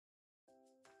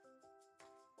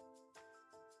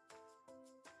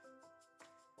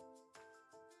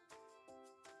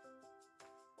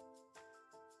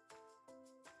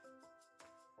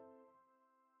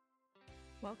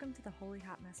Welcome to the Holy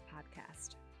Hot Mess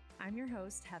podcast. I'm your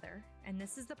host, Heather, and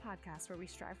this is the podcast where we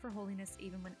strive for holiness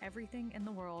even when everything in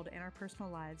the world and our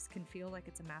personal lives can feel like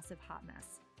it's a massive hot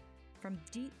mess. From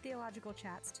deep theological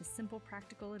chats to simple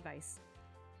practical advice,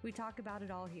 we talk about it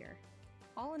all here,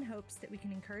 all in hopes that we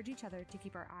can encourage each other to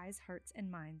keep our eyes, hearts, and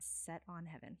minds set on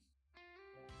heaven.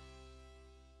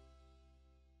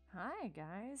 Hi,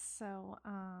 guys. So,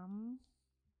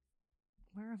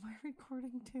 where am I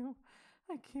recording to?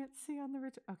 I can't see on the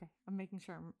okay, I'm making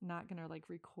sure I'm not gonna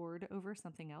record over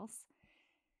something else.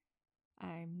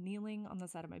 I'm kneeling on the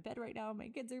side of my bed right now. My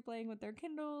kids are playing with their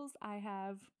Kindles. I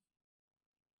have,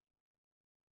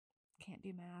 can't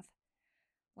do math,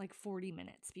 40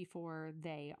 minutes before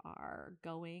they are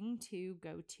going to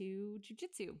go to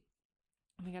jujitsu.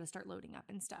 We got to start loading up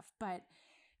and stuff. But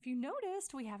if you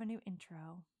noticed, we have a new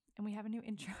intro. And we have a new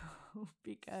intro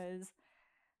because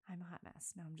I'm a hot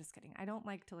mess. No, I'm just kidding. I don't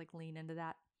like to lean into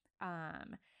that. I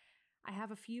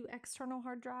have a few external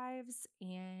hard drives,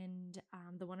 and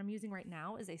the one I'm using right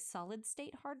now is a solid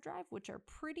state hard drive, which are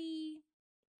pretty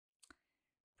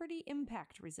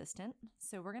impact resistant.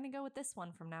 So we're going to go with this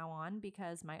one from now on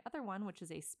because my other one, which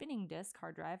is a spinning disk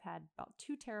hard drive, had about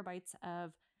 2 terabytes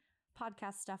of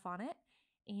podcast stuff on it.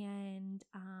 And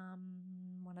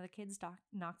one of the kids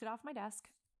knocked it off my desk.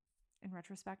 In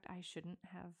retrospect, I shouldn't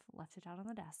have left it out on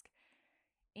the desk.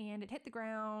 And it hit the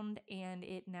ground and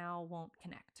it now won't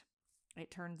connect. It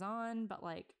turns on, but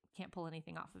can't pull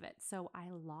anything off of it. So I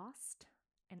lost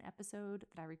an episode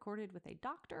that I recorded with a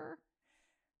doctor,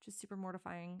 which is super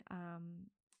mortifying.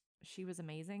 She was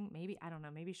amazing. Maybe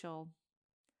she'll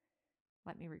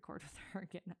let me record with her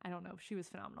again. I don't know. She was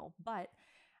phenomenal. But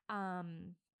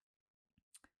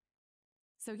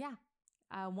so yeah.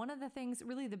 One of the things,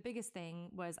 really the biggest thing,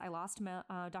 was I lost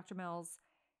Dr. Mel's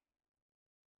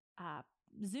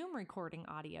Zoom recording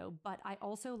audio, but I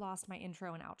also lost my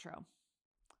intro and outro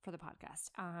for the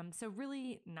podcast. So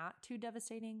really not too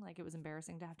devastating. It was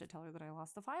embarrassing to have to tell her that I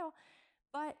lost the file,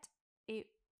 but it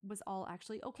was all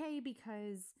actually okay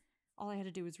because all I had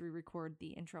to do was re-record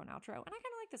the intro and outro. And I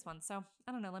kind of like this one. So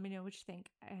I don't know. Let me know what you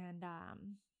think. And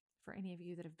for any of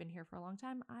you that have been here for a long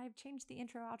time, I've changed the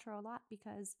intro outro a lot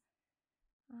because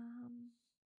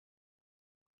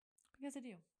I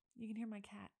do. You can hear my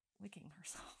cat licking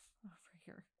herself over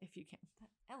here if you can. But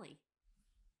Ellie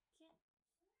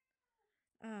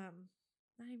can't.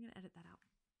 Not even gonna edit that out.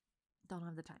 Don't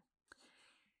have the time.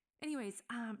 Anyways,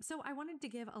 so I wanted to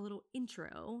give a little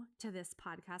intro to this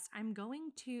podcast.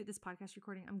 This podcast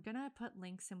recording, I'm gonna put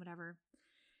links and whatever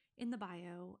in the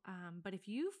bio. But if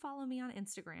you follow me on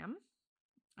Instagram,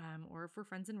 or for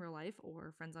friends in real life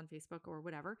or friends on Facebook or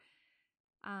whatever,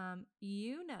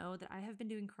 you know that I have been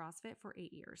doing CrossFit for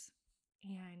 8 years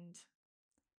and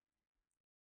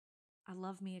I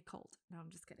love me a cult. No,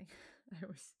 I'm just kidding.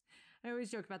 I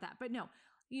always joke about that, but no,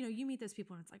 you meet those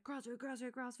people and it's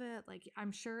CrossFit.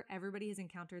 I'm sure everybody has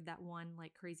encountered that one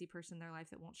crazy person in their life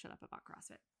that won't shut up about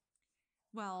CrossFit.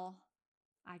 Well,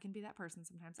 I can be that person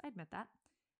sometimes. I admit that.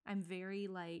 I'm very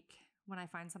when I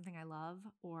find something I love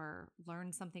or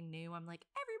learn something new, I'm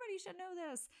everybody should know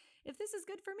this. If this is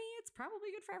good for me, it's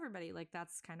probably good for everybody.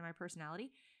 That's kind of my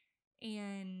personality.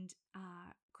 And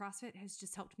CrossFit has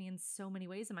just helped me in so many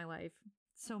ways in my life.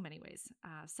 So many ways.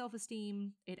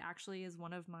 Self-esteem. It actually is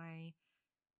one of my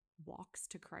walks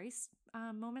to Christ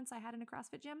moments I had in a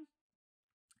CrossFit gym.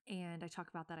 And I talk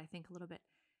about that, I think, a little bit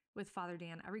with Father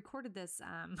Dan. I recorded this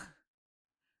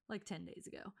 10 days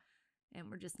ago. And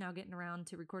we're just now getting around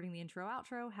to recording the intro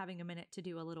outro, having a minute to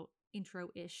do a little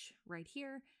intro-ish right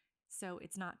here. So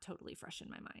it's not totally fresh in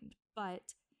my mind,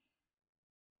 but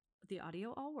the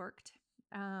audio all worked.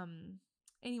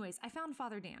 Anyways, I found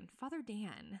Father Dan. Father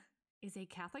Dan is a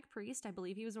Catholic priest. I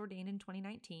believe he was ordained in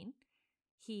 2019.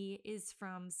 He is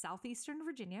from southeastern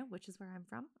Virginia, which is where I'm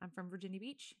from. I'm from Virginia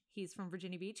Beach. He's from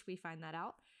Virginia Beach. We find that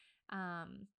out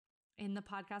in the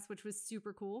podcast, which was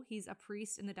super cool. He's a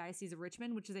priest in the Diocese of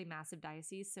Richmond, which is a massive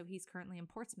diocese. So he's currently in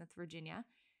Portsmouth, Virginia.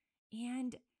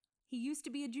 And he used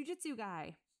to be a jujitsu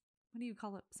guy. What do you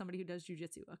call it? Somebody who does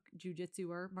jujitsu, a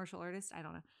jujitsuer, martial artist. I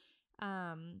don't know.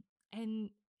 And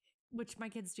which my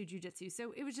kids do jujitsu.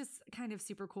 So it was just kind of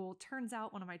super cool. Turns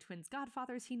out one of my twins'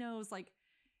 godfathers, he knows,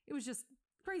 it was just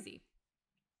crazy.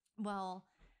 Well,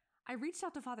 I reached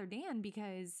out to Father Dan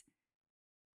because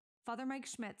Father Mike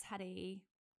Schmitz had a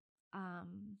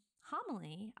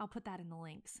homily. I'll put that in the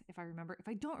links if I remember. If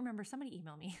I don't remember, somebody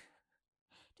email me.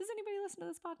 Does anybody listen to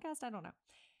this podcast? I don't know.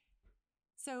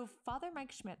 So Father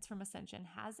Mike Schmitz from Ascension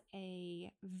has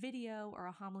a video or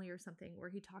a homily or something where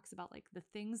he talks about the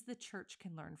things the church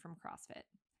can learn from CrossFit.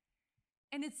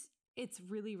 And it's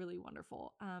really, really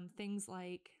wonderful. Things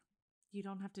like you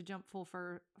don't have to jump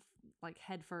like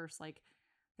head first. Like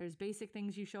there's basic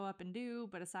things you show up and do.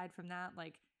 But aside from that,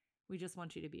 like we just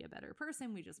want you to be a better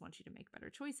person. We just want you to make better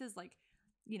choices. Like,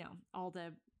 all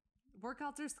the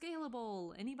workouts are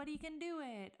scalable. Anybody can do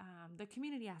it. The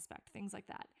community aspect, things like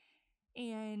that.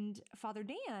 And Father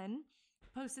Dan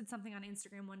posted something on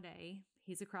Instagram one day.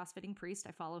 He's a CrossFitting priest.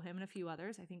 I follow him and a few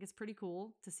others. I think it's pretty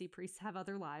cool to see priests have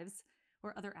other lives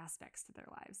or other aspects to their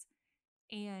lives.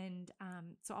 And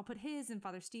so I'll put his and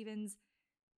Father Stephen's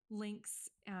links,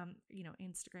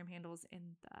 Instagram handles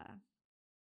in the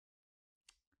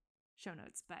show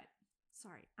notes. But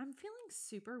sorry, I'm feeling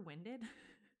super winded.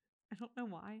 I don't know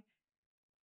why.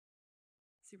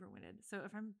 Super winded. So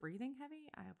if I'm breathing heavy,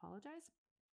 I apologize.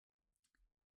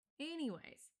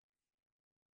 Anyways,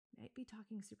 might be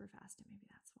talking super fast and maybe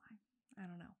that's why. I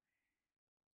don't know.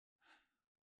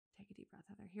 Take a deep breath,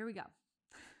 Heather. Here we go.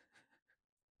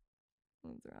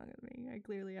 What's wrong with me? I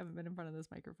clearly haven't been in front of this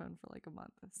microphone for like a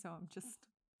month. So I'm just,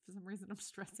 for some reason, I'm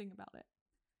stressing about it.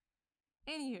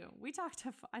 Anywho, I talked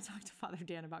to Father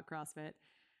Dan about CrossFit,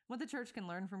 what the church can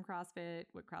learn from CrossFit,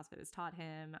 what CrossFit has taught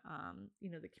him,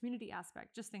 the community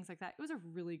aspect, just things like that. It was a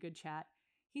really good chat.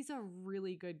 He's a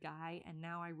really good guy, and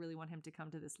now I really want him to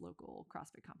come to this local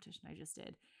CrossFit competition I just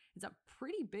did. It's a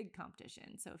pretty big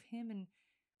competition, so if him and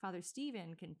Father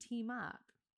Stephen can team up,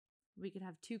 we could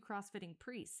have 2 CrossFitting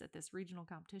priests at this regional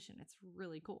competition. It's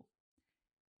really cool.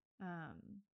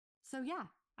 So yeah,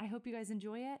 I hope you guys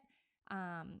enjoy it.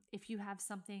 If you have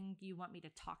something you want me to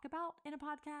talk about in a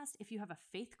podcast, if you have a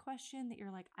faith question that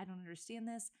you're like, I don't understand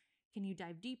this, can you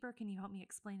dive deeper? Can you help me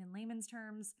explain in layman's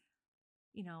terms?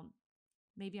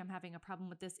 Maybe I'm having a problem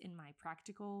with this in my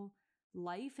practical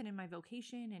life and in my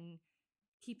vocation and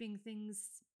keeping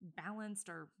things balanced,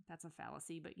 or that's a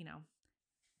fallacy, but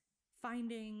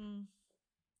finding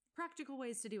practical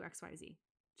ways to do XYZ.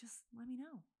 Just let me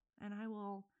know and I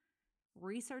will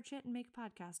research it and make a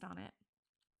podcast on it.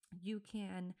 You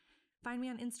can find me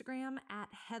on Instagram at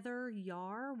Heather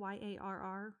Yarr,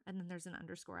 Yarr, and then there's an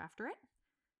underscore after it.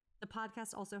 The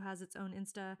podcast also has its own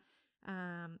Insta,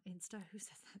 who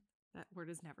says that? That word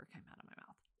has never come out of my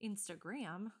mouth.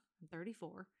 Instagram, I'm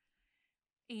 34.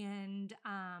 And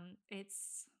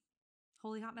it's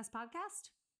Holy Hot Mess Podcast.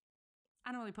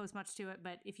 I don't really post much to it,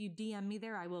 but if you DM me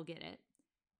there, I will get it.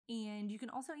 And you can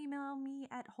also email me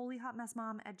at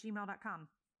holyhotmessmom@gmail.com.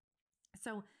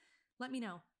 So let me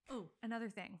know. Oh, another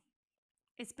thing.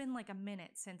 It's been like a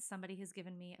minute since somebody has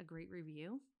given me a great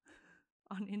review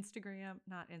on Instagram.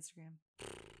 Not Instagram.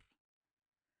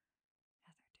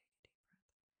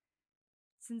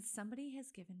 Since somebody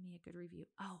has given me a good review,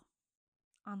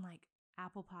 on like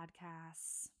Apple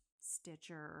Podcasts,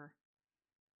 Stitcher,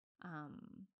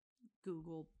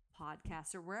 Google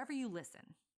Podcasts, or wherever you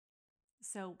listen.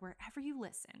 So wherever you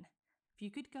listen, if you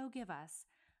could go give us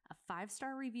a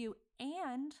 5-star review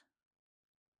and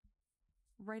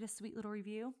write a sweet little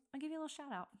review, I'll give you a little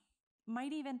shout out.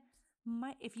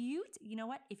 If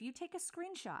you take a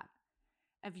screenshot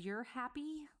of your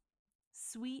happy,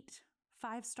 sweet,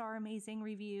 5-star amazing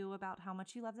review about how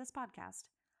much you love this podcast,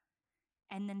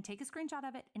 and then take a screenshot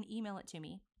of it and email it to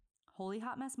me,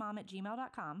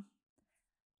 holyhotmessmom@gmail.com,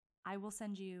 I will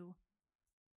send you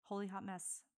Holy Hot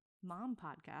Mess Mom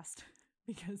Podcast,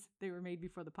 because they were made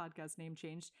before the podcast name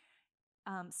changed,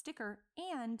 sticker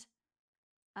and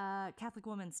a Catholic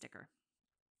Woman sticker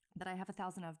that I have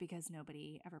 1,000 of because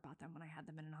nobody ever bought them when I had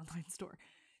them in an online store.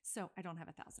 So I don't have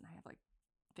 1,000. I have like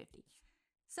 50.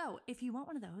 So if you want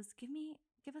one of those,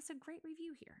 give us a great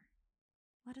review here.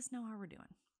 Let us know how we're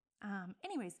doing.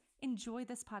 Anyways, enjoy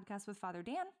this podcast with Father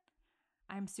Dan.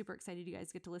 I'm super excited you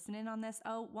guys get to listen in on this.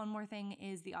 Oh, one more thing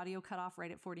is the audio cut off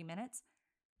right at 40 minutes.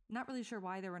 Not really sure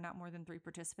why there were not more than 3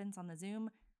 participants on the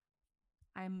Zoom.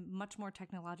 I'm much more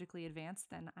technologically advanced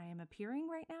than I am appearing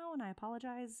right now, and I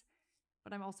apologize.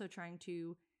 But I'm also trying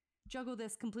to juggle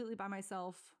this completely by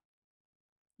myself,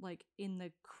 like in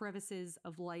the crevices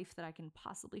of life that I can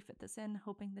possibly fit this in,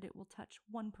 hoping that it will touch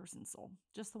one person's soul,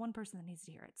 just the one person that needs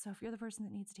to hear it. So if you're the person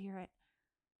that needs to hear it,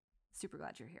 super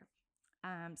glad you're here.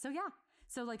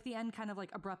 So like the end kind of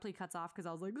like abruptly cuts off because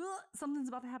I was like, something's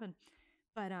about to happen.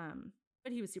 But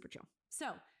he was super chill.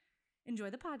 So enjoy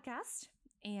the podcast,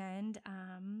 and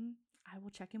I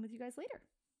will check in with you guys later.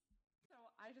 So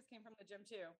I just came from the gym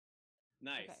too.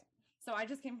 Nice. Okay. So I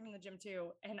just came from the gym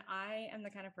too, and I am the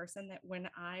kind of person that when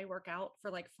I work out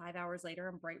for like 5 hours later,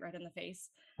 I'm bright red in the face.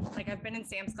 Like I've been in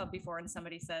Sam's Club before and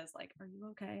somebody says like, "Are you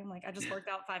okay?" I'm like, "I just worked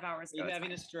out 5 hours ago." You're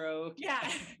having a stroke. Yeah.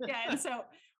 And so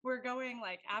we're going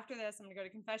like after this, I'm going to go to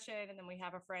confession, and then we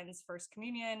have a friend's first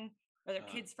communion or their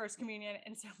kids' first communion.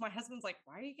 And so my husband's like,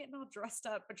 why are you getting all dressed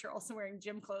up, but you're also wearing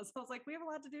gym clothes? I was like, we have a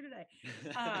lot to do today.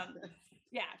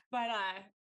 Yeah, but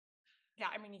yeah,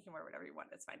 I mean, you can wear whatever you want.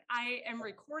 It's fine. I am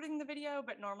recording the video,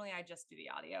 but normally I just do the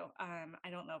audio. I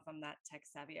don't know if I'm that tech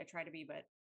savvy. I try to be, but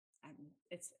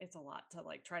it's a lot to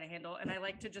like try to handle. And I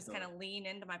like to just kind of lean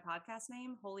into my podcast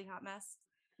name, Holy Hot Mess.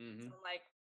 So I'm like,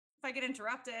 if I get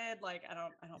interrupted, like I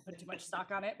don't put too much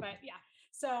stock on it, but yeah.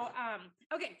 So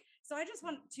okay. So I just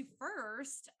want to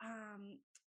first,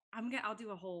 I'll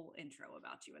do a whole intro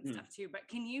about you and stuff too, but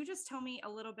can you just tell me a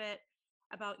little bit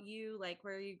about you, like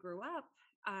where you grew up?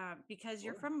 Because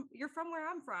you're from where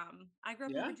I'm from. I grew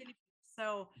up in Virginia.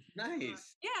 So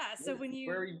nice. yeah. So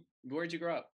where'd you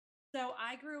grow up? So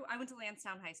I went to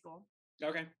Lansdowne High School.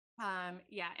 Okay.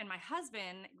 Yeah, and my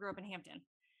husband grew up in Hampton.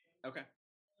 Okay.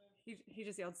 He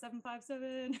just yelled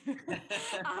 757.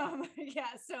 Yeah.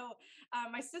 So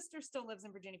my sister still lives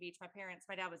in Virginia Beach. My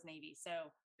dad was Navy,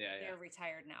 so they're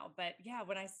retired now. But yeah,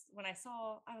 when I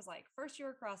saw, I was like, first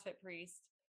you're a CrossFit priest,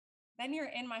 then you're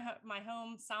in my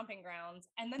home stomping grounds,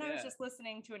 and then I was just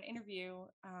listening to an interview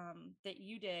that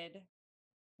you did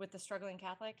with the struggling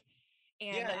Catholic,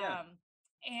 and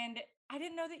and I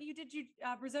didn't know that you did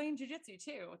Brazilian Jiu-Jitsu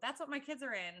too. That's what my kids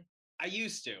are in. I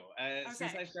used to.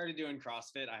 Since I started doing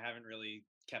CrossFit, I haven't really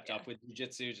kept up with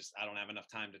jiu-jitsu. Just I don't have enough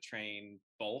time to train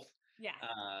both. Yeah.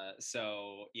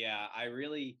 So yeah,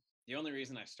 the only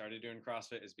reason I started doing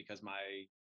CrossFit is because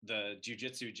the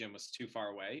jiu-jitsu gym was too far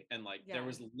away, and like there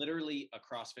was literally a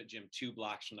CrossFit gym 2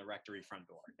 blocks from the rectory front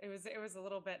door. It was a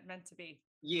little bit meant to be.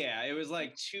 Yeah, it was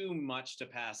like too much to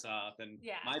pass up. And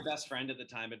my best friend at the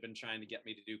time had been trying to get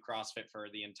me to do CrossFit for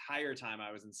the entire time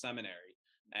I was in seminary.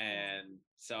 And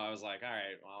so I was like, all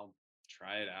right, well, I'll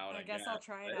try it out. I guess I'll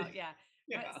try it out. Yeah.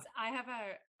 But I have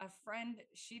a friend,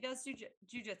 she does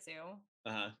jujitsu.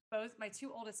 Both my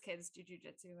 2 oldest kids do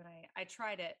jujitsu, and I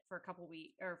tried it for a couple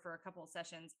weeks or for a couple of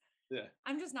sessions. Yeah.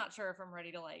 I'm just not sure if I'm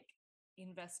ready to like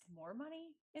invest more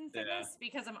money in fitness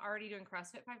because I'm already doing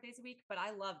CrossFit 5 days a week, but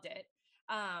I loved it.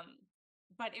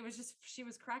 But it was just, she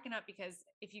was cracking up because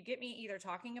if you get me either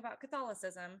talking about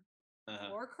Catholicism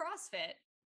or CrossFit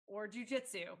or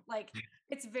jujitsu, like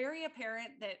it's very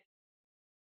apparent that,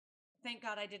 thank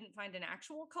God I didn't find an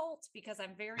actual cult, because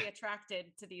I'm very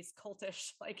attracted to these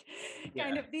cultish, like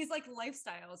kind of these like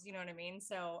lifestyles, you know what I mean?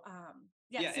 So,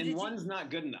 so and one's not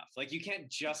good enough. Like you can't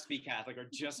just be Catholic or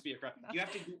just be a Christian. You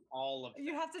have to do all of them.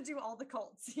 You have to do all the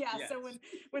cults. Yeah. Yes. So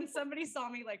when somebody saw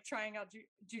me like trying out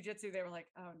jujitsu, they were like,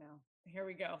 oh no, here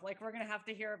we go. Like we're going to have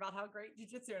to hear about how great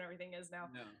jujitsu and everything is now.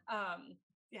 No.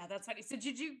 Yeah, that's funny. So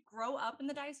did you grow up in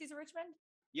the Diocese of Richmond?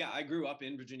 Yeah, I grew up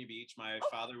in Virginia Beach. My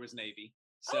father was Navy.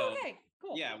 So okay,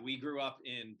 cool. Yeah, we grew up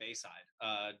in Bayside.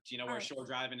 Do you know where Shore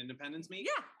Drive and Independence meet?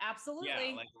 Yeah, absolutely.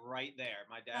 Yeah, like right there.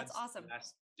 My dad's awesome.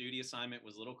 last duty assignment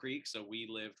was Little Creek, so we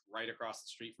lived right across the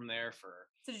street from there for.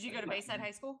 So did you go to Bayside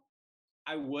High School?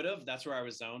 I would have. That's where I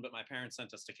was zoned, but my parents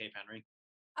sent us to Cape Henry.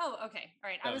 Oh, okay. All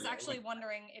right. I was actually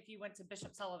wondering if you went to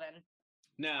Bishop Sullivan.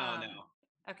 No.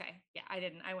 Okay. Yeah, I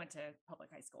didn't. I went to public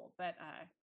high school, but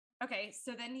okay.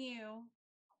 So then you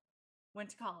went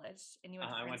to college and you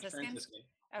went to Franciscan? I went to Franciscan.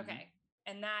 Okay.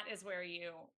 And that is where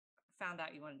you found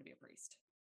out you wanted to be a priest.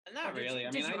 Not really.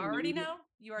 Did you already know?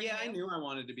 I knew I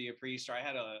wanted to be a priest, or I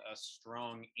had a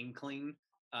strong inkling.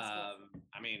 I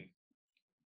mean,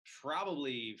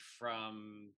 probably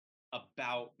from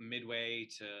about midway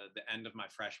to the end of my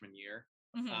freshman year.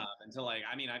 Until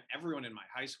everyone in my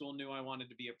high school knew I wanted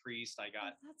to be a priest. I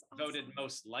got voted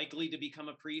most likely to become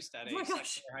a priest at a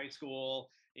high school.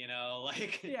 You know,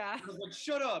 like I was like,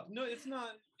 shut up. No, it's not.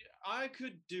 I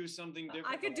could do something different.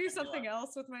 I could do something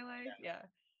else with my life. Yeah.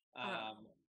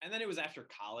 And then it was after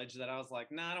college that I was like,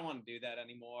 nah, I don't want to do that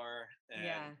anymore.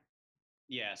 And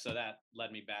so that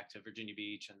led me back to Virginia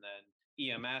Beach, and then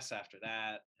EMS after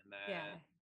that, and then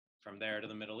from there to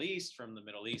the Middle East, from the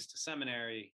Middle East to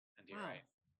seminary. And you're right.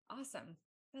 Awesome.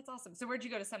 That's awesome. So where'd you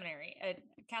go to seminary? At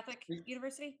Catholic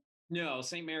University? No,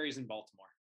 St. Mary's in Baltimore.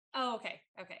 Oh, okay.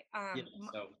 Okay.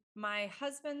 My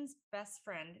husband's best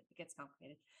friend, it gets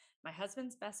complicated. My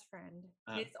husband's best friend,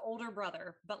 his older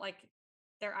brother, but like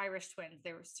they're Irish twins.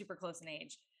 They were super close in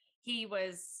age. He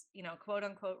was, quote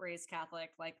unquote, raised Catholic,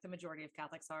 like the majority of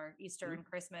Catholics are, Easter and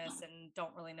Christmas, and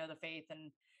don't really know the faith.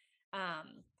 And,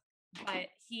 but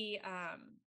he,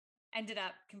 ended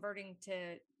up converting to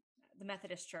the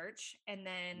Methodist Church, and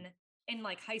then in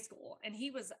like high school, and he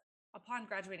was, upon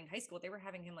graduating high school, they were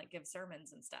having him like give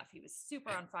sermons and stuff. He was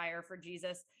super on fire for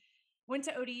Jesus. Went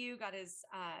to ODU, got his,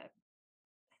 I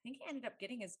think he ended up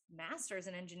getting his master's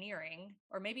in engineering,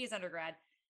 or maybe his undergrad,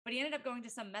 but he ended up going to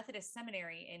some Methodist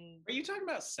seminary in. Are you talking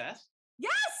about Seth?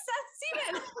 Yes,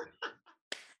 Steven.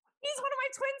 He's one of my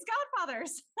twins'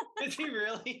 godfathers. Is he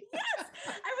really? Yes.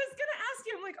 I was going to ask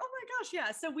you. I'm like, oh my gosh.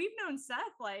 Yeah. So we've known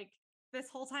Seth like this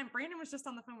whole time. Brandon was just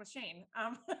on the phone with Shane.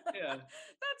 Yeah.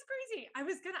 That's crazy.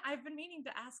 I've been meaning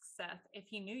to ask Seth if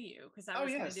he knew you because I Oh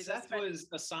was yeah, going to do Seth this. was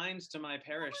assigned to my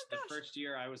parish the gosh. first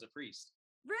year I was a priest.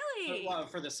 Really? Well,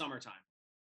 for the summertime.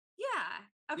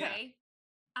 Yeah. Okay.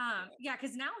 Yeah.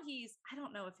 Because now I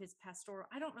don't know if his pastoral,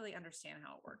 I don't really understand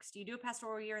how it works. Do you do a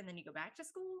pastoral year and then you go back to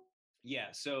school?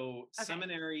 Yeah. So Okay.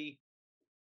 seminary,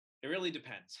 it really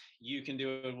depends. You can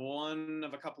do it one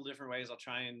of a couple different ways. I'll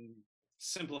try and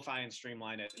simplify and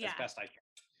streamline it as best I can.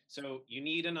 So you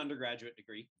need an undergraduate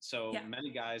degree. So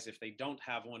many guys, if they don't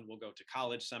have one, will go to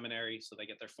college seminary. So they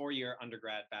get their 4-year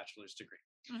undergrad bachelor's degree.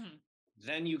 Mm-hmm.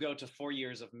 Then you go to 4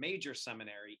 years of major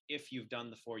seminary if you've done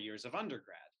the 4 years of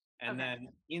undergrad. And then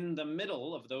in the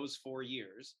middle of those 4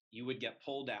 years, you would get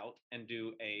pulled out and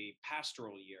do a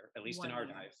pastoral year, at least in our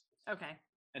diocese. Okay.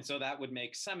 And so that would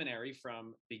make seminary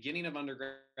from beginning of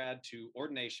undergrad to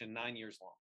ordination 9 years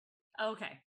long.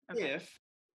 Okay. If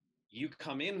you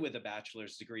come in with a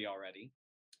bachelor's degree already,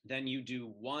 then you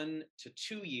do 1 to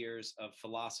 2 years of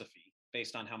philosophy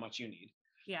based on how much you need.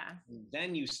 Yeah.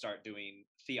 Then you start doing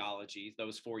theology,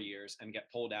 those 4 years, and get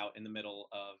pulled out in the middle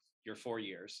of your 4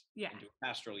 years and do a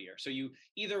pastoral year. So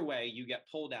either way, you get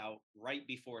pulled out right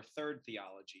before third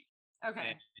theology. Okay.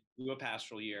 And do a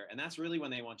pastoral year. And that's really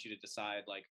when they want you to decide,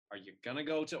 like, are you going to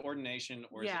go to ordination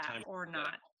or is it time or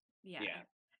not? Yeah.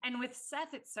 And with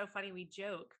Seth, it's so funny. We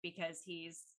joke because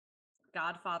he's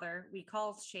godfather. We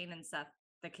call Shane and Seth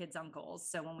the kids' uncles.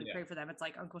 So when we pray for them, it's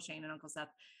like Uncle Shane and Uncle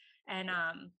Seth.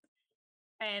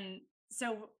 And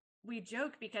so we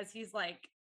joke because he's like,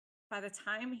 by the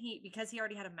time because he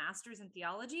already had a master's in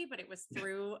theology, but it was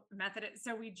through Methodist.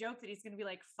 So we joke that he's going to be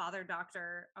like father,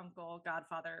 doctor, uncle,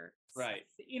 godfather. Right.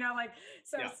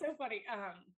 So it's so funny.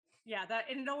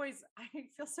 And it always, I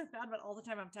feel so bad, but all the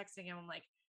time I'm texting him, I'm like,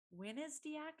 when is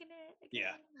diaconate again?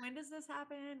 Yeah. When does this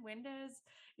happen? When does,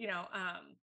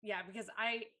 because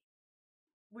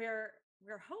we're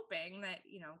hoping that,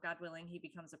 God willing, he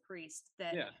becomes a priest,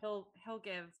 that he'll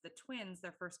give the twins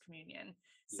their first communion.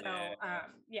 So,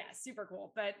 super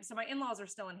cool. But so my in-laws are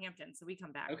still in Hampton, so we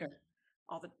come back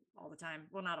all the time.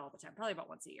 Well, not all the time, probably about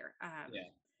once a year.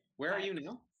 Where are you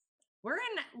now? We're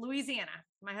in Louisiana.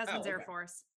 My husband's Air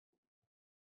Force.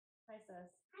 Hi,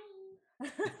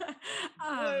 sis.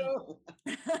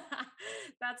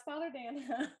 That's Father Dan.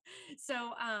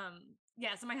 So,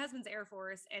 so my husband's Air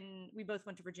Force, and we both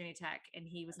went to Virginia Tech, and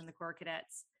he was in the Corps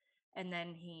Cadets, and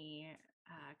then he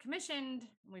commissioned.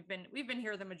 We've been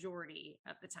here the majority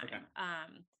of the time.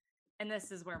 And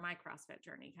this is where my CrossFit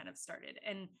journey kind of started.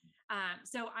 And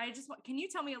so can you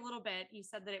tell me a little bit? You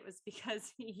said that it was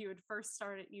because you had first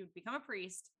started, you would become a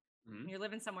priest, and you're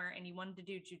living somewhere, and you wanted to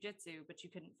do jujitsu, but you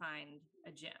couldn't find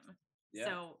a gym. Yeah.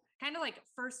 So kind of like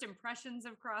first impressions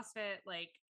of CrossFit,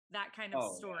 like that kind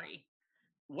of story.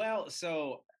 Yeah. Well,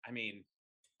 so, I mean,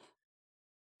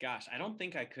 gosh, I don't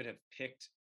think I could have picked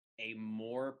a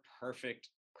more perfect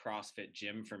CrossFit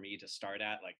gym for me to start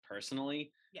at, like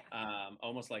personally. Yeah.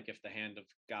 Almost like if the hand of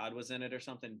God was in it or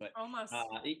something, but almost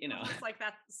like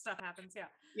that stuff happens. Yeah.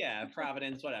 Yeah.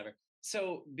 Providence, whatever.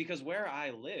 So, because where I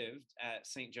lived at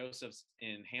St. Joseph's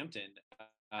in Hampton.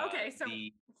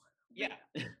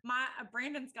 My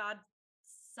Brandon's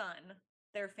godson,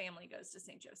 their family goes to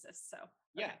St. Joseph's. So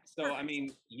So I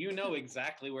mean,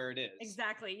 exactly where it is.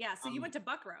 Exactly. Yeah. So you went to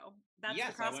Buckrow. That's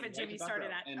the CrossFit gym you started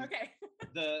at. And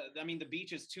the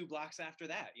beach is 2 blocks after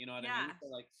that. You know what I mean? So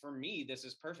like for me, this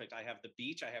is perfect. I have the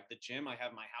beach, I have the gym, I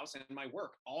have my house and my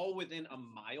work all within a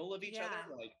mile of each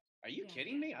other. Like, are you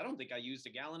kidding me? I don't think I used a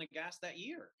gallon of gas that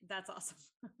year. That's awesome.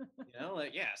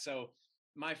 So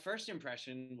my first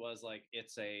impression was like,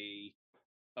 it's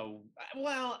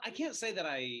well, I can't say that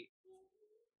I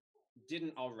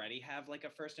didn't already have like a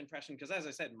first impression, because as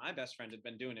I said, my best friend had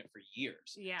been doing it for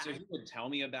years. Yeah. So he would tell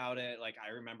me about it. Like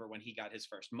I remember when he got his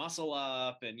first muscle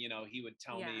up, and he would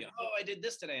tell me, "Oh, I did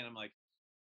this today," and I'm like,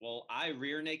 "Well, I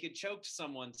rear naked choked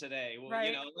someone today." Well,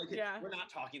 right. We're not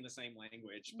talking the same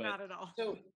language, but not at all.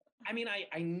 So I mean,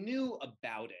 I knew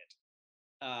about it,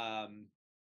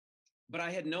 but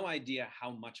I had no idea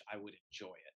how much I would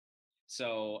enjoy it.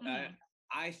 So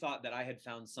I thought that I had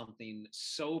found something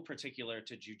so particular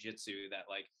to jujitsu that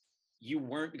like you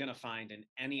weren't going to find in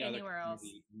any other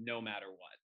community, no matter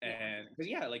what. And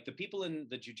like the people in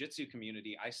the jujitsu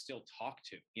community, I still talk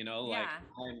to, like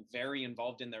I'm very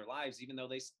involved in their lives, even though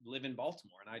they live in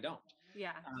Baltimore and I don't.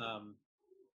 Yeah.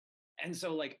 And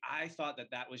so like, I thought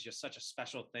that was just such a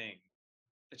special thing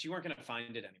that you weren't going to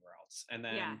find it anywhere else. And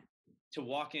then to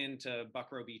walk into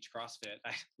Buckrow Beach CrossFit.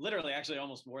 I literally actually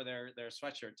almost wore their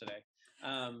sweatshirt today.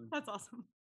 That's awesome.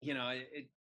 You know,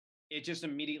 it just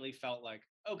immediately felt like,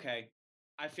 okay,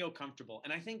 I feel comfortable.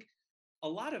 And I think a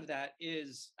lot of that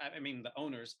is, I mean, the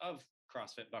owners of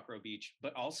CrossFit Buckrow Beach,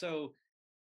 but also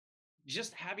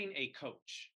just having a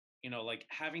coach, you know, like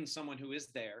having someone who is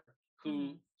there,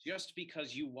 who just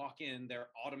because you walk in, they're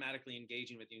automatically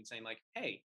engaging with you and saying like,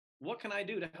 hey, what can I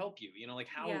do to help you? You know, like,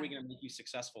 how are we going to make you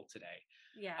successful today?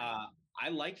 Yeah. I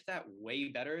liked that way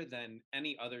better than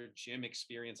any other gym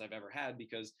experience I've ever had,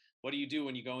 because what do you do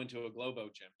when you go into a Globo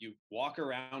gym? You walk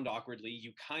around awkwardly,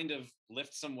 you kind of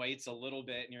lift some weights a little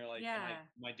bit, and you're like,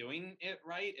 am I doing it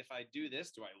right? If I do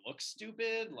this, do I look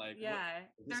stupid? Like,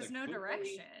 there's no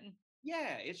direction.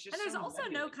 Yeah, it's just, and there's also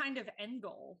no kind of end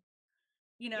goal,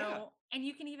 you know. And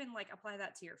you can even like apply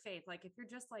that to your faith. Like if you're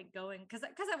just like going because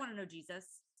I want to know Jesus,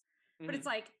 but it's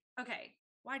like, okay,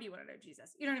 why do you want to know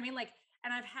Jesus? You know what I mean? Like,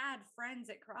 and I've had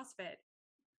friends at CrossFit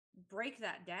break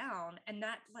that down, and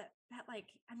that like,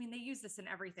 I mean, they use this in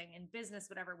everything, in business,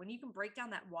 whatever. When you can break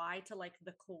down that why to like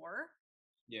the core,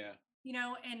 you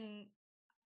know, and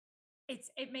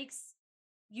it makes,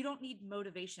 you don't need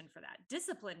motivation for that.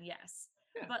 Discipline, yes.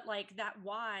 But like that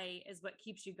why is what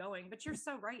keeps you going. But you're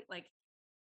so right. Like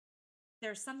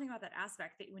there's something about that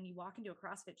aspect that when you walk into a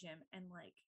CrossFit gym and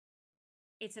like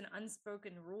it's an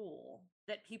unspoken rule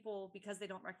that people, because they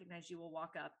don't recognize you, will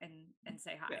walk up and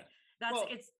say hi.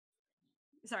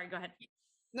 Sorry, go ahead.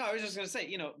 No, I was just going to say,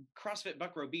 you know, CrossFit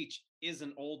Buckrow Beach is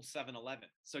an old 7-Eleven.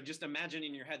 So just imagine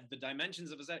in your head the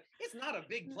dimensions of a set. It's not a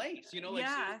big place, you know, like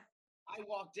I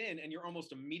walked in and you're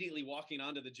almost immediately walking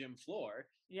onto the gym floor.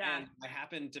 And I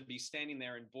happened to be standing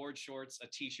there in board shorts, a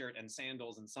t-shirt, and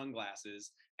sandals and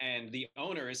sunglasses. And the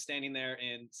owner is standing there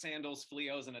in sandals,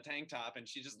 fleos, and a tank top. And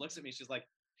she just looks at me. She's like,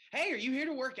 hey, are you here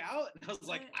to work out? And I was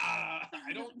like,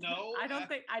 I don't know. I don't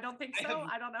think so.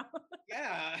 I don't know.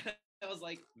 Yeah. I was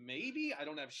like, maybe. I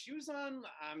don't have shoes on.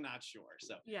 I'm not sure.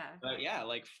 So but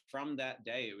like from that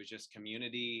day, it was just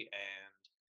community,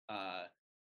 and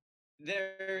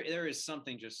there is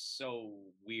something just so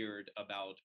weird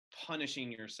about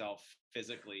punishing yourself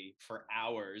physically for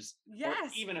hours or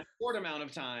even a short amount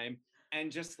of time,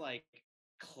 and just like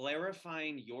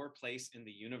clarifying your place in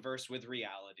the universe with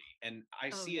reality. And I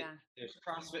see it. There's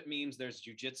CrossFit memes, there's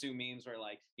jujitsu memes where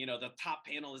like, you know, the top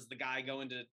panel is the guy going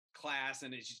to class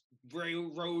and it's just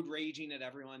road raging at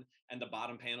everyone, and the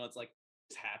bottom panel it's like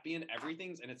it's happy and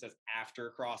everything's, and it says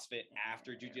after CrossFit,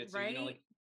 after jujitsu, you know, like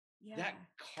that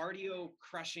cardio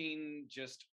crushing,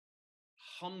 just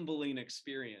humbling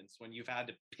experience when you've had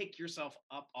to pick yourself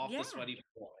up off the sweaty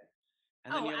floor.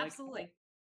 And then you're absolutely like,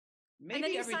 maybe, and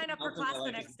then you sign up for class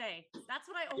the next day. That's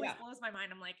what I always blows my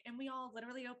mind. I'm like, and we all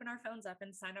literally open our phones up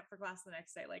and sign up for class the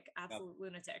next day, like absolute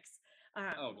lunatics.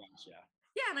 Oh gosh,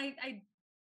 and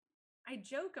I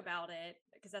joke about it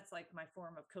because that's like my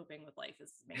form of coping with life,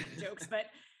 is making jokes. But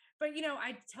you know,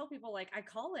 I tell people like I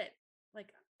call it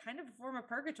like kind of a form of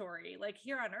purgatory, like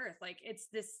here on earth. Like it's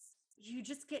this, you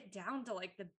just get down to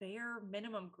like the bare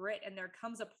minimum grit, and there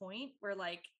comes a point where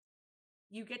like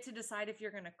you get to decide if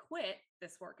you're going to quit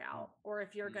this workout or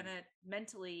if you're going to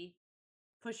mentally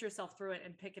push yourself through it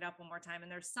and pick it up one more time.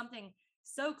 And there's something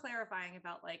so clarifying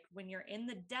about like when you're in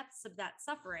the depths of that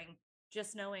suffering,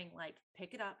 just knowing like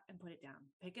pick it up and put it down,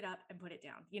 pick it up and put it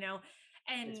down, you know.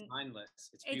 And it's mindless.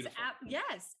 It's beautiful.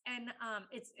 Yes. And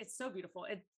it's so beautiful.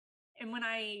 And when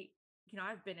I, you know,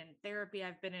 I've been in therapy,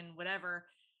 I've been in whatever,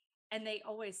 and they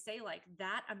always say like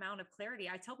that amount of clarity.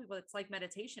 I tell people it's like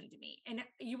meditation to me. And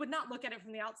you would not look at it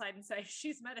from the outside and say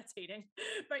she's meditating,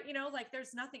 but you know, like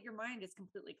there's nothing, your mind is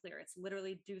completely clear. It's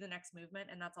literally do the next movement.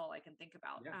 And that's all I can think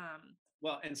about.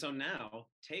 Well, and so now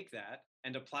take that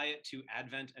and apply it to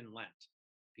Advent and Lent,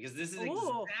 because this is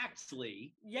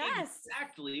exactly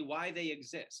why they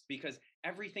exist, because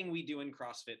everything we do in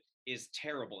CrossFit is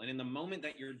terrible. And in the moment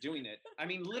that you're doing it, I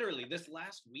mean, literally this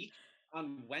last week,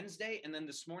 on Wednesday and then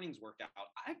this morning's workout,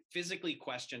 I physically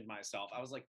questioned myself. I was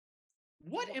like,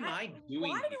 what am I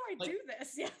doing? Why do I do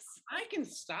this? Yes. I can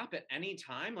stop at any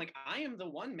time. Like I am the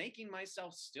one making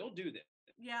myself still do this.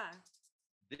 Yeah.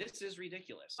 This is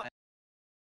ridiculous.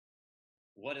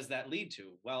 What does that lead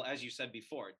to? Well, as you said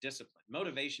before, discipline.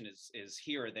 Motivation is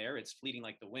here or there. It's fleeting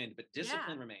like the wind, but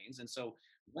discipline remains. And so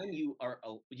when you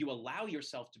allow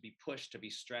yourself to be pushed, to be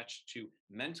stretched, to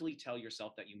mentally tell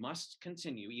yourself that you must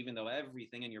continue, even though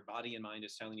everything in your body and mind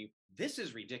is telling you this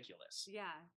is ridiculous. Yeah.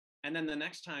 And then the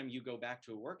next time you go back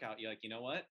to a workout, you're like, you know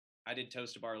what? I did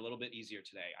toes to bar a little bit easier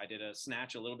today. I did a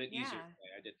snatch a little bit easier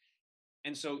today.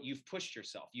 And so you've pushed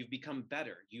yourself. You've become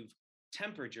better. You've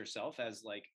tempered yourself as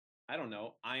like, I don't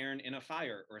know, iron in a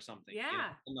fire or something. Yeah. You know?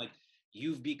 And like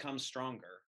you've become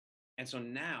stronger. And so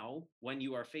now, when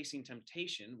you are facing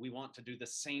temptation, we want to do the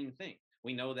same thing.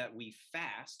 We know that we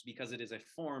fast because it is a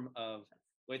form of,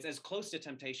 well, it's as close to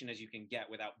temptation as you can get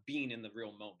without being in the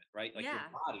real moment, right? Like your Yeah.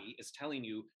 body is telling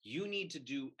you, you need to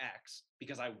do X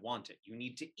because I want it. You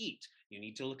need to eat. You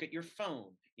need to look at your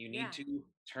phone. You need Yeah. to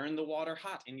turn the water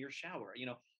hot in your shower.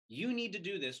 You need to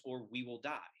do this or we will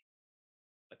die.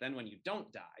 But then when you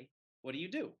don't die, what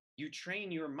do? You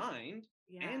train your mind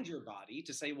Yeah. and your body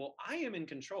to say, well, I am in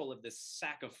control of this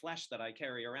sack of flesh that I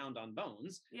carry around on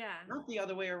bones, Yeah. not the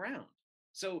other way around.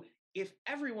 So if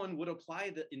everyone would apply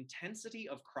the intensity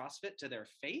of CrossFit to their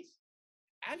faith,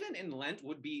 Advent and Lent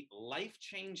would be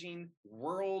life-changing,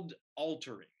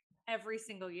 world-altering. Every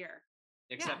single year.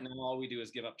 Except now all we do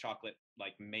is give up chocolate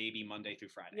like maybe Monday through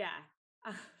Friday. Yeah.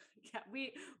 Yeah.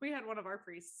 We had one of our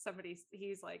priests,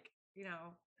 he's like,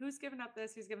 who's giving up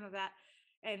this? Who's giving up that?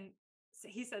 And so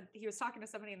he said, he was talking to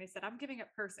somebody and they said, I'm giving up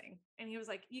cursing. And he was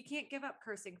like, you can't give up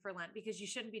cursing for Lent because you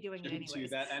shouldn't be doing it anyways. Do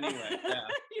that anyway.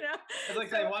 Yeah. It's like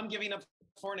saying, well, I'm giving up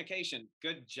fornication.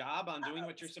 Good job on doing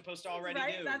what you're supposed to already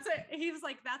do. That's it. He was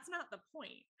like, that's not the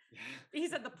point. He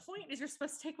said the point is you're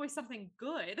supposed to take away something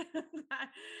good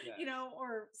that,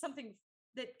 or something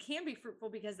that can be fruitful,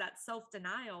 because that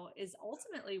self-denial is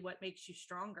ultimately what makes you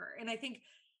stronger. And I think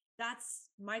that's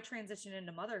my transition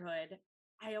into motherhood.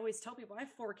 I always tell people I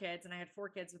have 4 kids and I had 4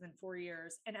 kids within 4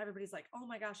 years, and everybody's like, oh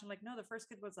my gosh. I'm like, no, the first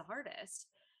kid was the hardest,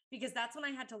 because that's when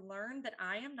I had to learn that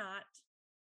I am not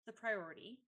the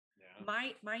priority.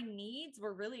 Yeah. My needs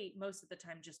were really most of the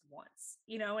time just wants,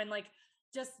 and like,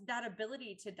 just that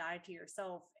ability to die to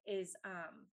yourself is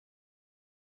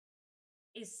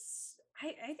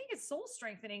I think it's soul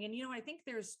strengthening. And I think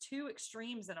there's 2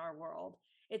 extremes in our world.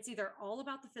 It's either all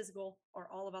about the physical or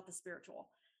all about the spiritual.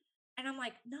 And I'm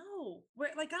like, no, we're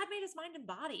like, God made us mind and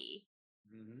body,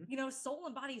 soul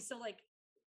and body. So like,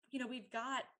 we've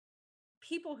got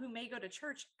people who may go to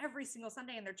church every single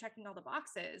Sunday and they're checking all the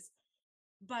boxes,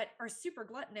 but are super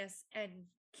gluttonous and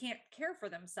can't care for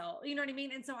themselves. You know what I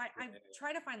mean? And so I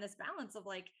try to find this balance of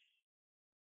like,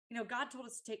 God told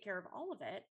us to take care of all of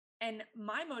it. And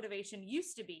my motivation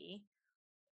used to be,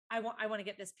 I want to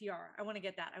get this PR. I want to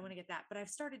get that. I want to get that. But I've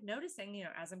started noticing,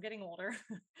 as I'm getting older,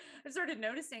 I've started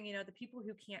noticing, the people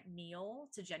who can't kneel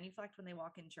to genuflect when they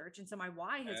walk in church. And so my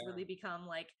why has really become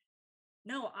like,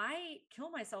 no, I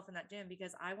kill myself in that gym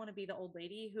because I want to be the old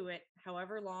lady who, at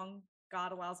however long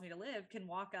God allows me to live, can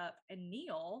walk up and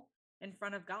kneel in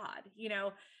front of God,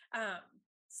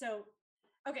 So,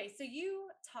 okay. So you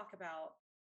talk about,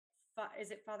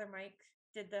 is it Father Mike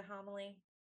did the homily?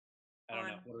 I don't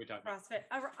know. What are we talking CrossFit?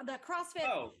 The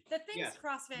CrossFit, the things yes.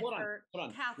 CrossFit Hold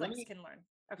on. Catholics can learn.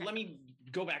 Okay. Let me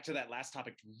go back to that last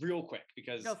topic real quick,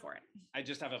 because go for it. I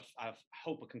just have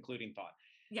a concluding thought.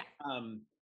 Yeah.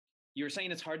 You're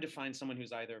saying it's hard to find someone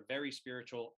who's either very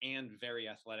spiritual and very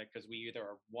athletic, because we either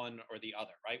are one or the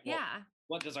other, right? Well, yeah.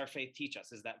 What does our faith teach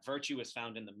us? Is that virtue is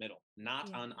found in the middle,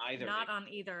 not on either. Not on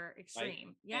either extreme.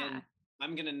 Right? Yeah. And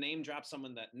I'm going to name drop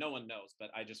someone that no one knows, but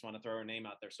I just want to throw her name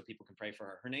out there so people can pray for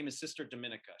her. Her name is Sister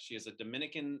Dominica. She is a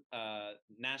Dominican,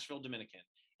 Nashville Dominican.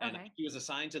 And she was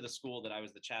assigned to the school that I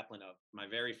was the chaplain of my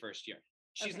very first year.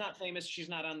 She's not famous. She's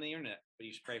not on the internet, but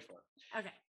you should pray for her.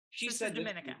 Okay. She Sister said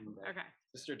Dominica. Okay.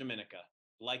 Sister Dominica,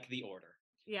 like the order.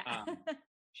 Yeah.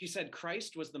 She said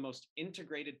Christ was the most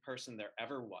integrated person there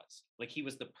ever was. Like, he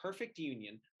was the perfect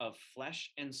union of flesh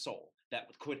and soul that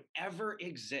could ever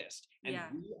exist. And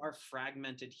we are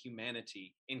fragmented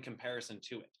humanity in comparison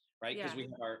to it, right? Because we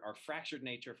have our fractured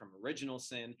nature from original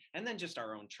sin, and then just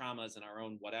our own traumas and our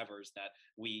own whatevers that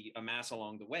we amass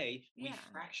along the way. We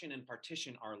fraction and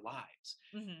partition our lives.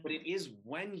 Mm-hmm. But it is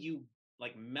when you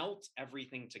like melt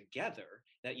everything together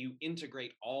that you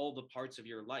integrate all the parts of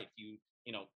your life. You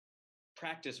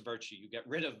practice virtue, you get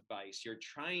rid of vice, you're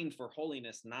trying for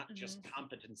holiness, not just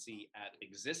competency at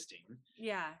existing.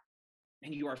 Yeah.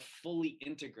 And you are fully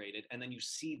integrated, and then you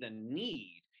see the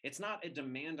need. It's not a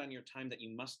demand on your time that you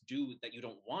must do that you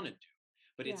don't want to do,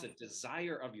 but it's a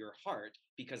desire of your heart,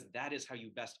 because that is how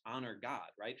you best honor God,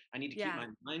 right? I need to keep my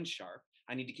mind sharp.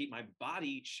 I need to keep my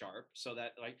body sharp, so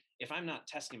that, like, if I'm not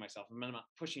testing myself, if I'm not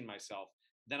pushing myself,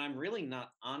 then I'm really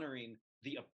not honoring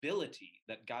the ability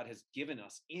that God has given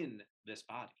us in this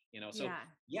body, So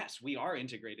yes, we are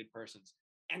integrated persons,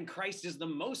 and Christ is the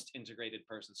most integrated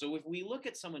person. So if we look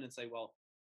at someone and say, well,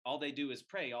 all they do is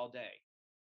pray all day.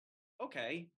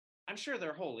 Okay, I'm sure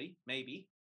they're holy, maybe,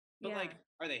 but like,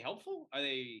 are they helpful? Are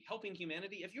they helping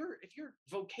humanity? If your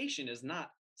vocation is not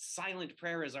silent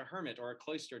prayer as a hermit or a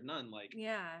cloistered nun, like,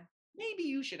 maybe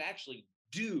you should actually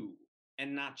do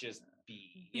and not just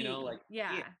be,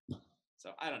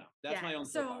 So I don't know. That's my own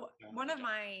So soapbox. I don't know one if of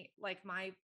you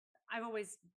my I've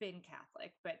always been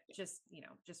Catholic, but just,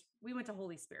 just we went to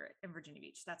Holy Spirit in Virginia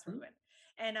Beach. That's where we Mhm. went.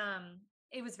 And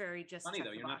it was very just Funny check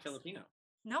though, the you're not box. Filipino.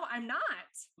 No, I'm not.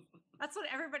 That's what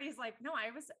everybody's like. No,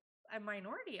 I was a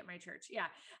minority at my church. Yeah.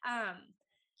 Um,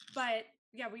 but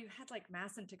yeah, we had like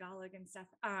mass in Tagalog and stuff.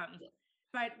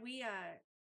 But we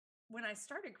when I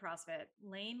started CrossFit,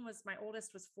 Lane was my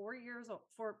oldest was 4 years old,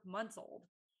 4 months old.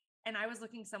 And I was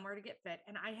looking somewhere to get fit.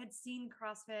 And I had seen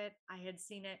CrossFit. I had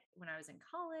seen it when I was in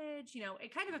college.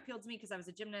 It kind of appealed to me because I was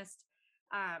a gymnast.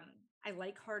 I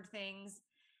like hard things.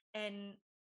 And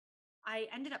I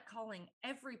ended up calling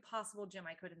every possible gym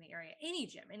I could in the area, any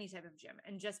gym, any type of gym,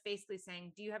 and just basically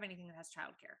saying, do you have anything that has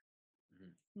childcare?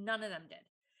 Mhm. None of them did.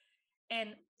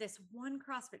 And this one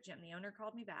CrossFit gym, the owner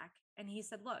called me back and he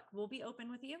said, look, we'll be open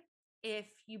with you. If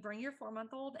you bring your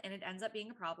 4-month-old and it ends up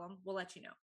being a problem, we'll let you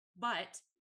know. But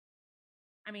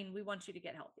I mean, we want you to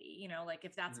get healthy, like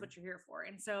if that's Mhm. what you're here for.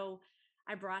 And so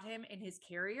I brought him in his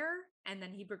carrier and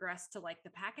then he progressed to like the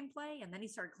pack and play. And then he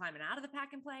started climbing out of the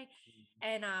pack and play. Mhm.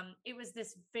 And it was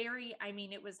this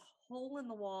it was hole in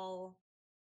the wall,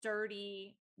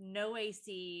 dirty, no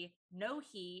AC, no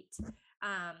heat.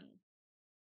 Um,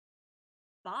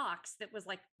 Box that was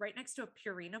like right next to a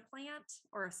Purina plant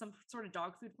or some sort of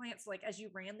dog food plant. So like as you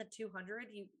ran the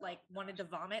 200, you like wanted to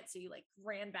vomit, so you like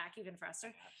ran back even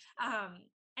faster. Um,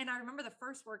 and I remember the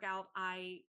first workout,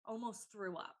 I almost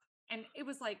threw up, and it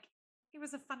was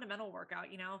a fundamental workout,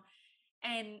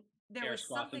 and there Air was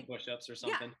squats and something. push-ups or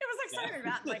Yeah, something. it was like something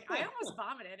like that. Like I Yeah. almost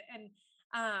vomited,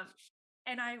 um,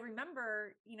 and I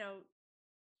remember,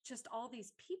 just all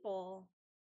these people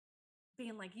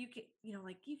being like, you can,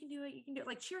 like you can do it, you can do it,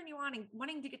 like cheering you on and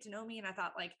wanting to get to know me. And I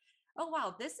thought like, oh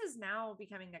wow, this is now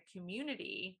becoming a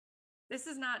community. This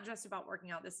is not just about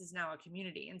working out. This is now a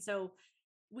community. And so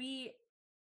we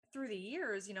through the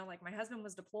years, like my husband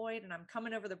was deployed and I'm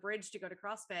coming over the bridge to go to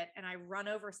CrossFit and I run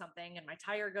over something and my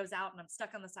tire goes out and I'm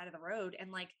stuck on the side of the road.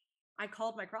 And like I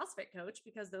called my CrossFit coach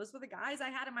because those were the guys I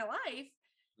had in my life.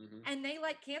 Mhm. And they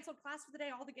like canceled class for the day.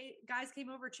 All the guys came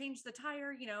over, changed the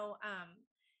tire,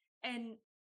 and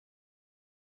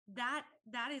that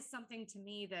is something to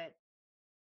me that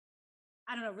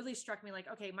I don't know, really struck me like,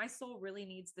 okay, my soul really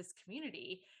needs this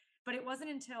community. But it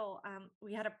wasn't until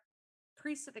we had a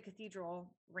priest at the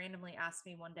cathedral randomly asked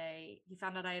me one day, he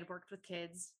found out I had worked with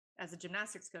kids as a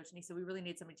gymnastics coach. And he said, we really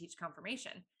need somebody to teach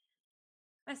confirmation.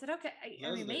 I said, okay, I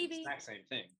Those are mean, the maybe. exact same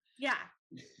thing. Yeah,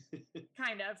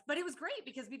 kind of. But it was great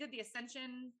because we did the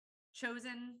Ascension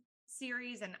Chosen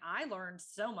series and I learned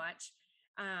so much.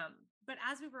 But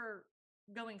as we were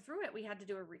going through it, we had to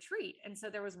do a retreat. And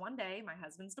so there was one day my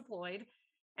husband's deployed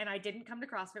and I didn't come to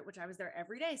CrossFit, which I was there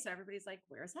every day. So everybody's like,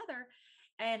 where's Heather?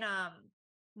 And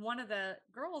one of the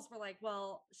girls were like,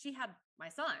 well, she had my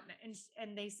son.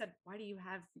 And they said, why do you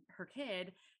have her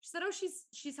kid? She said, oh,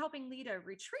 she's helping lead a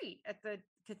retreat at the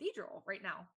cathedral right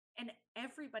now. And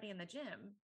everybody in the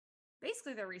gym,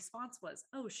 basically their response was,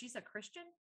 oh, she's a Christian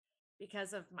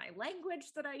because of my language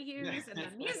that I use and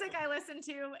the music I listen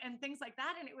to and things like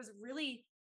that. And it was really,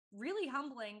 really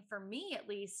humbling for me, at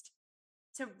least,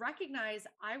 to recognize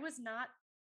I was not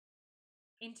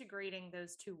integrating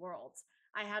those two worlds.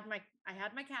 I had my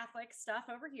Catholic stuff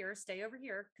over here, stay over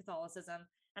here, Catholicism,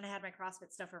 and I had my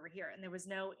CrossFit stuff over here. And there was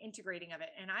no integrating of it.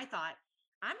 And I thought,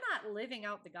 I'm not living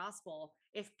out the gospel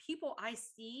if people I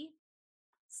see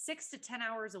 6 to 10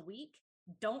 hours a week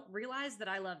don't realize that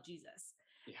I love Jesus.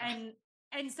 Yeah.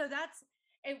 And so that's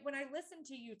and when I listen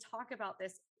to you talk about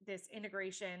this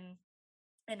integration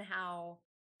and how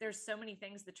there's so many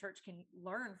things the church can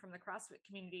learn from the CrossFit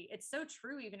community. It's so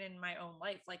true even in my own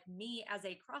life. Like me as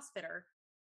a CrossFitter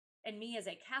and me as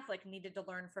a Catholic needed to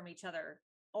learn from each other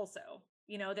also.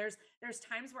 There's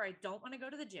times where I don't want to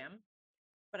go to the gym,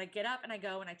 but I get up and I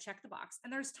go and I check the box.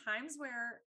 And there's times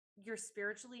where you're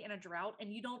spiritually in a drought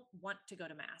and you don't want to go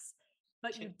to mass,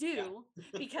 but you do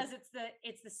because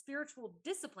it's the spiritual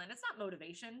discipline. It's not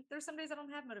motivation. There's some days I don't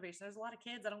have motivation. There's a lot of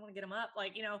kids. I don't want to get them up,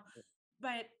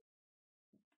 but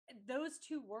those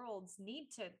two worlds need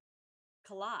to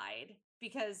collide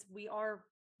because we are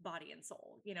body and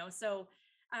soul. So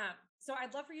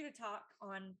I'd love for you to talk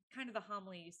on kind of the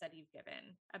homily you said you've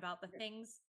given about the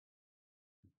things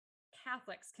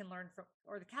Catholics can learn from,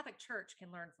 or the Catholic Church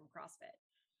can learn from CrossFit.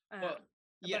 Well, I'd love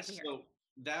yes. to hear. So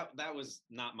that was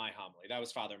not my homily. That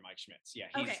was Father Mike Schmitz. Yeah.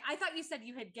 Okay, I thought you said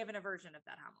you had given a version of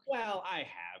that homily. Well, I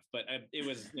have, but it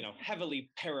was, heavily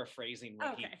paraphrasing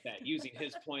what he said, using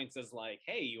his points as like,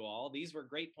 hey, you all, these were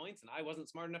great points, and I wasn't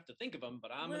smart enough to think of them,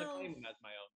 but I'm going to claim them as my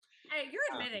own. Hey,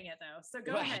 you're admitting it though, so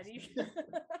go ahead.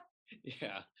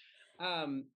 Yeah.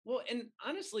 Well, and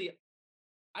honestly,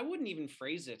 I wouldn't even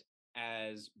phrase it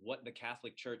as what the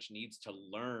Catholic Church needs to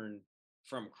learn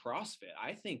from CrossFit.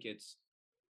 I think it's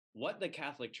what the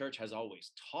Catholic Church has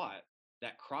always taught,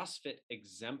 that CrossFit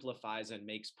exemplifies and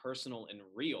makes personal and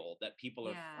real, that people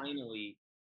are Yeah. finally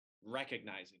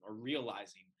recognizing or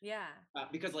realizing. Yeah.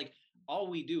 Because like all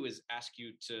we do is ask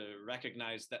you to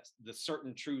recognize that the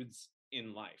certain truths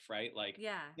in life, right? Like,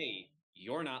 Yeah. hey,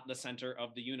 you're not the center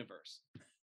of the universe.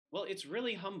 Well, it's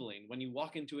really humbling when you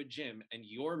walk into a gym and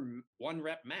your one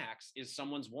rep max is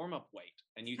someone's warm up weight.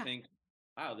 And you think,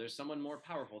 wow, there's someone more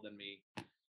powerful than me.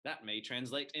 That may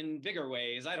translate in bigger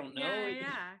ways. I don't know.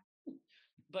 Yeah.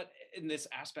 But in this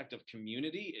aspect of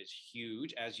community is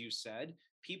huge, as you said.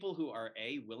 People who are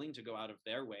willing to go out of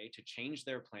their way to change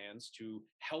their plans to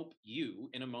help you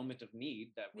in a moment of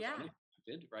need that was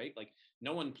unexpected, right? Like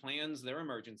no one plans their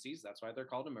emergencies. That's why they're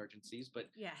called emergencies. But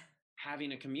Yeah.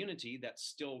 having a community that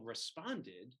still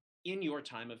responded in your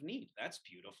time of need, that's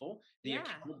beautiful. The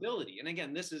accountability, and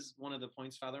again, this is one of the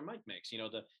points Father Mike makes,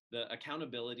 the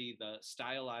accountability, the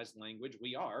stylized language.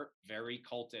 We are very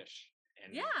cultish,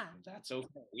 and that's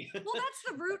okay. Well, that's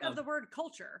the root of the word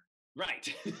culture. Right.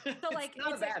 So like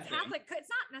it's a Catholic, it's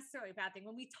not necessarily a bad thing.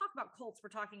 When we talk about cults, we're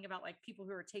talking about like people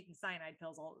who are taking cyanide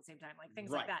pills all at the same time, like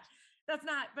things like that. That's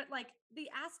not, but like the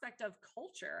aspect of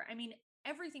culture, I mean,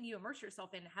 everything you immerse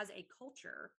yourself in has a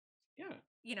culture.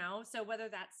 Yeah. So whether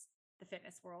that's the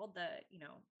fitness world,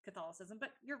 Catholicism, but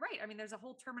you're right. I mean, there's a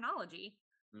whole terminology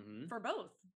for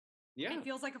both. Yeah. It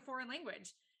feels like a foreign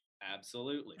language.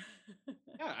 Absolutely.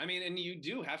 Yeah. I mean, and you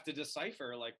do have to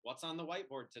decipher like what's on the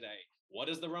whiteboard today. What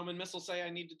does the Roman Missal say I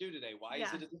need to do today? Why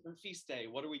is it a different feast day?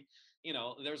 What do we,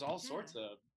 there's all sorts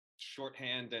of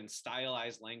shorthand and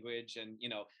stylized language. And,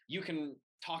 you can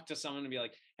talk to someone and be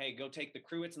like, hey, go take the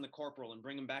cruets and the corporal and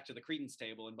bring them back to the credence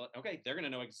table. And, okay, they're going to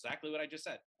know exactly what I just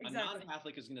said. Exactly. A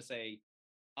non-Catholic is going to say,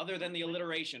 other than the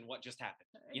alliteration, what just happened,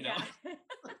 Yeah.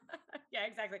 Yeah,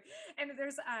 exactly. And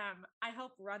there's I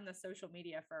help run the social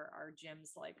media for our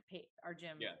gyms, like our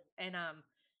gym. Yeah.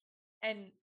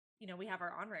 And we have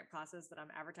our on-ramp classes that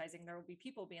I'm advertising. There will be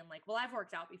people being like, well, I've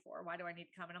worked out before. Why do I need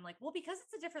to come? And I'm like, well, because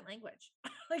it's a different language.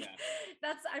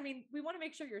 We want to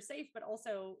make sure you're safe, but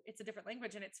also it's a different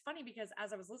language. And it's funny because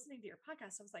as I was listening to your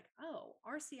podcast, I was like, oh,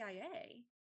 RCIA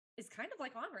is kind of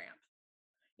like on-ramp.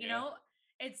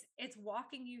 It's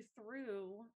walking you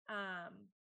through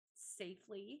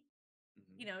safely,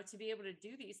 to be able to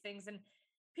do these things. And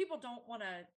people don't want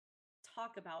to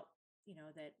talk about,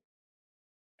 that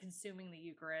consuming the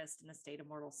Eucharist in a state of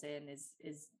mortal sin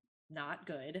is not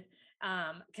good.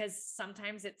 Because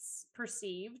sometimes it's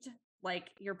perceived like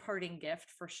your parting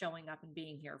gift for showing up and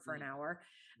being here for an hour.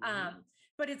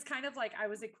 But it's kind of like I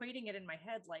was equating it in my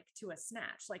head, like to a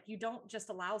snatch. Like you don't just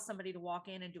allow somebody to walk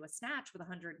in and do a snatch with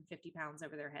 150 pounds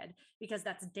over their head, because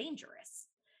that's dangerous.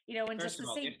 And First just of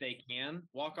all, if they can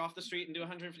walk off the street and do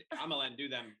 150, I'm gonna let them do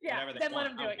them. Whatever they then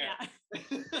want. Let them do it.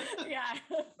 Yeah.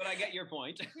 Yeah. But I get your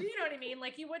point. You know what I mean?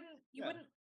 Like you wouldn't,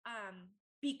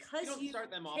 because you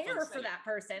start them care off for that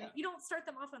person, you don't start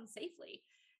them off unsafely.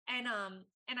 And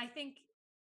I think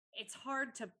it's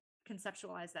hard to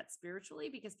conceptualize that spiritually,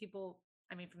 because people,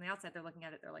 I mean, from the outside, they're looking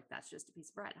at it, they're like, that's just a piece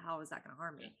of bread. How is that going to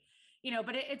harm me?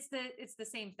 But it's the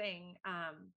same thing.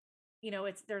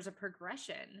 There's a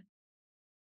progression.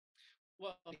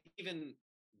 Well, even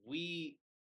we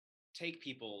take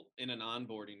people in an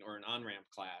onboarding or an on-ramp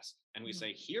class and we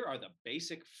say, here are the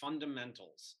basic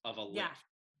fundamentals of a lift.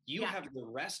 You have the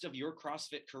rest of your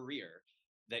CrossFit career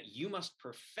that you must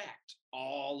perfect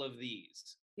all of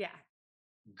these.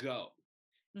 Go.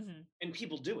 And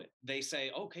people do it. They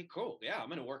say, okay, cool. Yeah, I'm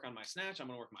going to work on my snatch. I'm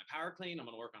going to work on my power clean. I'm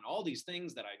going to work on all these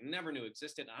things that I never knew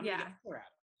existed. And I'm going to get better at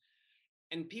it.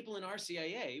 And people in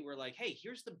RCIA were like, hey,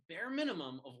 here's the bare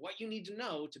minimum of what you need to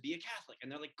know to be a Catholic. And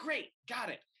they're like, great, got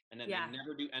it. And then they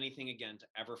never do anything again to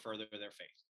ever further their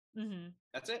faith.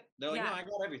 That's it. They're like, no, I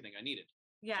got everything I needed.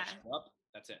 Yeah. Just show up.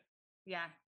 That's it. Yeah.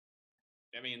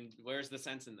 I mean, where's the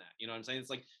sense in that? You know what I'm saying? It's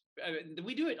like,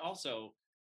 we do it also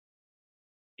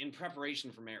in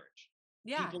preparation for marriage.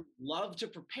 Yeah. People love to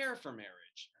prepare for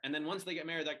marriage. And then once they get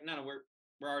married, like, no,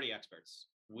 we're already experts.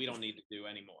 We don't need to do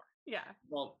anymore. Yeah.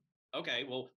 Well, okay,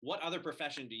 well, what other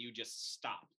profession do you just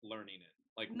stop learning it?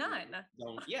 Like none.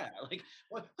 Like,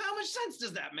 how much sense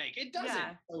does that make? It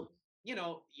doesn't. So,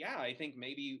 I think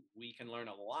maybe we can learn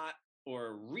a lot,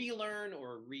 or relearn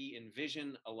or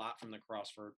re-envision a lot from the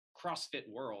CrossFit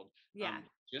world.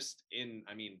 Just in,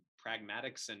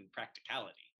 pragmatics and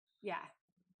practicality. Yeah.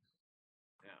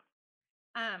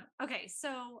 Okay,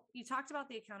 so you talked about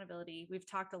the accountability. We've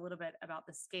talked a little bit about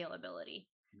the scalability.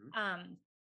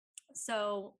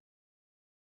 So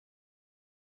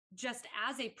just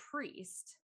as a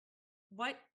priest,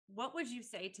 what what would you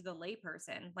say to the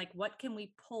layperson? Like, what can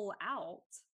we pull out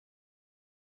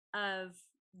of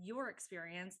your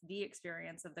experience, the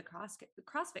experience of the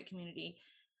CrossFit community,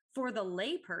 for the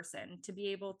layperson to be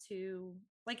able to,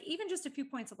 like, even just a few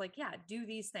points of like, yeah, do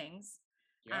these things,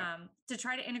 Yeah. to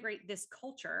try to integrate this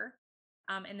culture,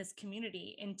 and this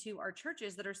community into our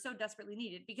churches that are so desperately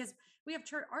needed, because we have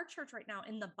our church right now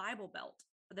in the Bible Belt.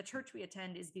 The church we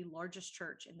attend is the largest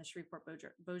church in the Shreveport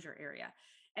Bossier area,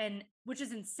 and which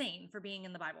is insane for being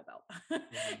in the Bible Belt.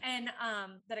 Mhm. And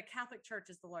that a Catholic church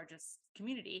is the largest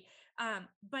community.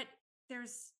 But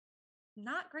there's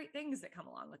not great things that come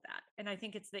along with that. And I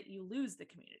think it's that you lose the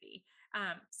community.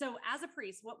 So, as a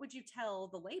priest, what would you tell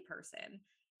the layperson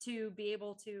to be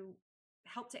able to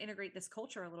help to integrate this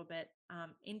culture a little bit,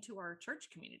 into our church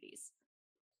communities?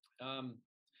 Um,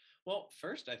 well,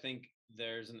 first, I think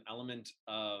there's an element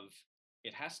of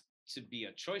it has to be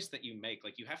a choice that you make.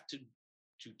 Like you have to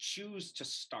choose to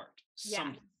start Yeah.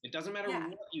 something. It doesn't matter Yeah.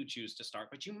 what you choose to start,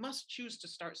 but you must choose to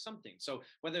start something. So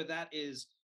whether that is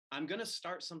I'm going to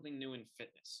start something new in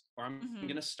fitness or I'm Hmm.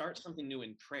 going to start something new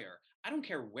in prayer. I don't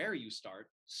care where you start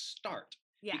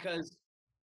Yeah. because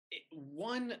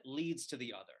one leads to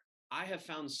the other. I have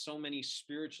found so many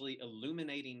spiritually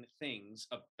illuminating things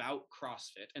about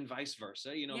CrossFit and vice versa.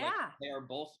 Like Yeah. they are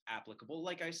both applicable.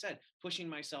 Like I said, pushing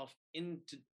myself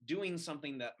into doing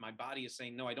something that my body is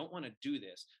saying, no, I don't want to do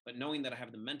this, but knowing that I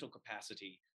have the mental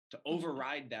capacity to Mhm.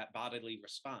 override that bodily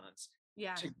response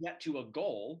Yeah. to get to a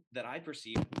goal that I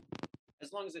perceive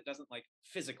as long as it doesn't like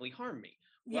physically harm me.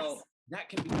 Yes. Well, that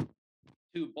can be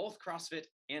to both CrossFit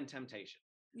and temptation.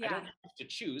 I Yeah. don't have to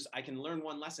choose. I can learn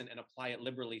one lesson and apply it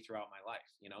liberally throughout my life.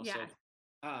 Yeah.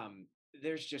 So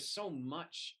there's just so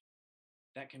much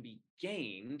that can be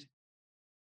gained,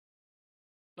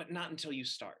 but not until you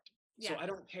start. So Yeah. I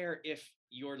don't care if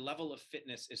your level of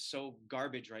fitness is so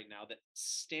garbage right now that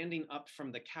standing up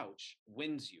from the couch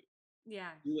wins you.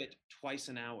 Yeah. Do it twice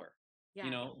an hour. Yeah.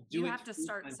 You Do it have to three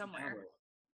start times an somewhere. hour.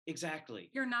 Exactly.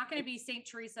 You're not going to be Saint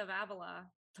Teresa of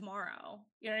Avila tomorrow.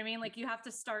 You know what I mean? Like, you have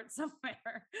to start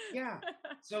somewhere. Yeah.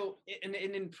 So, and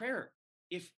in prayer,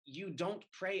 if you don't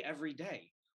pray every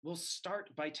day, we'll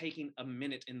start by taking a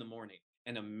minute in the morning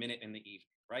and a minute in the evening,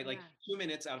 right? Like Yeah. 2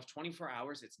 minutes out of 24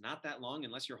 hours. It's not that long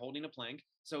unless you're holding a plank.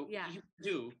 So Yeah. you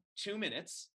do 2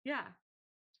 minutes Yeah.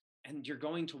 and you're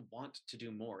going to want to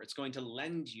do more. It's going to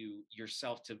lend you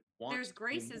yourself to want There's to do more.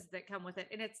 graces that come with it.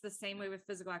 And it's the same Yeah. way with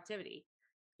physical activity.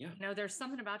 Yeah. There's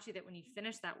something about you that when you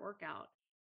finish that workout,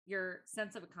 your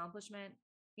sense of accomplishment,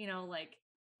 like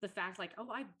the fact, like, oh,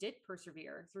 I did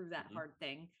persevere through that Mhm. hard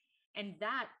thing. And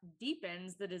that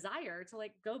deepens the desire to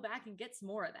like go back and get some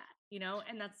more of that.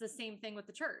 And that's the same thing with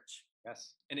the church.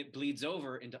 Yes. And it bleeds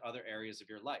over into other areas of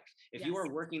your life. If you Yes.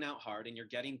 are working out hard and you're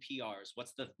getting PRs,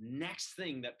 what's the next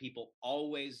thing that people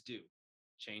always do?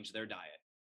 Change their diet.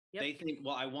 Yep. They think,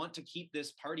 well, I want to keep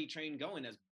this party train going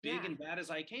as big Yeah. and bad as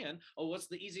I can. Oh, what's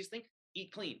the easiest thing?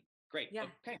 Eat clean. Great.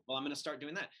 Yeah. Okay. Well, I'm going to start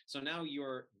doing that. So now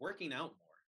you're working out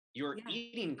more, you're Yeah.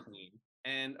 eating clean.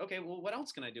 And okay, well, what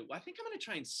else can I do? Well, I think I'm going to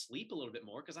try and sleep a little bit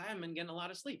more because I haven't been getting a lot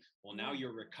of sleep. Well, now Yeah.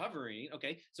 you're recovering.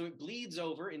 Okay. So it bleeds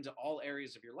over into all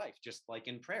areas of your life, just like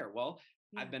in prayer. Well,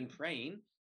 Yeah. I've been praying.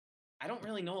 I don't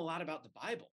really know a lot about the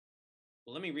Bible.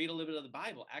 Well, let me read a little bit of the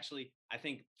Bible. Actually, I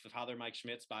think Father Mike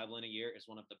Schmidt's Bible in a Year is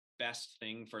one of the best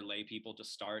thing for lay people to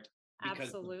start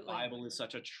because the Absolutely. Bible is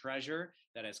such a treasure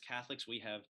that as Catholics we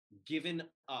have given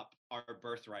up our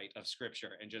birthright of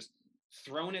scripture and just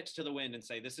thrown it to the wind and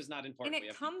say this is not And important. We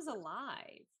it have comes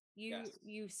alive. You yes.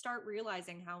 you start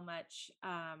realizing how much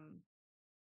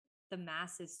the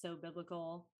mass is so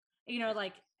biblical. Yeah.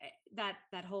 Like,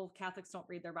 that whole Catholics don't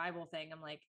read their Bible thing. I'm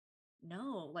like,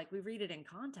 no, like we read it in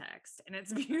context and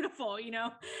it's beautiful. We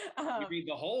Um, read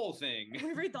the whole thing.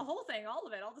 we read the whole thing, all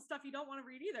of it, all the stuff you don't want to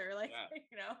read either. Like,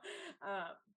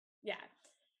 Yeah.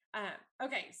 yeah.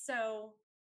 Okay, so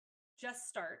just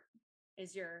start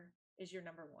is your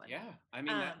number one. Yeah. I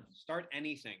mean that Um, start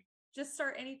anything. just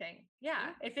start anything.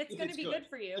 Yeah, Yeah. if it's If going to it's be good. good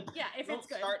for you. Yeah, if Don't it's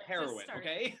good, start just heroin, start.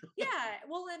 okay? Yeah,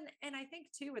 well, and I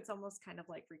think too, it's almost kind of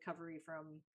like recovery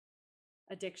from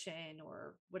addiction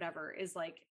or whatever, is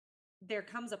like there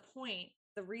comes a point.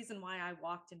 The reason why I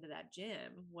walked into that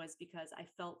gym was because I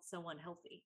felt so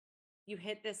unhealthy. You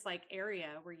hit this like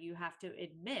area where you have to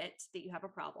admit that you have a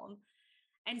problem.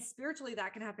 And spiritually,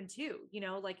 that can happen too,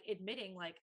 like admitting,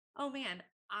 like, oh man,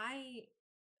 I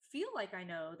feel like I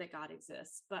know that God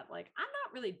exists, but like I'm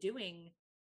not really doing,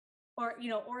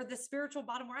 or the spiritual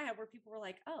bottom where I have, where people were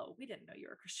like, oh, we didn't know you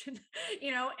were a Christian.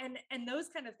 And those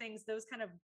kind of things, those kind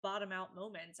of bottom out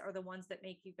moments are the ones that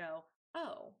make you go,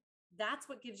 oh, that's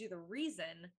what gives you the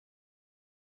reason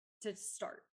to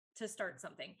start, to start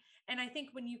something. And I think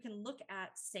when you can look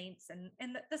at saints, and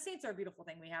the saints are a beautiful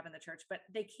thing we have in the church, but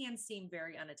they can seem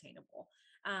very unattainable.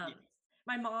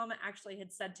 My mom actually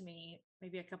had said to me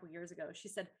maybe a couple years ago,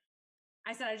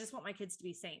 I said, I just want my kids to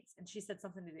be saints. And she said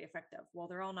something to the effect of, well,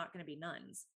 they're all not going to be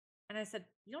nuns. And I said,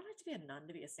 you don't have to be a nun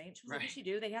to be a saint. She was like, yes, you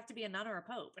do. They have to be a nun or a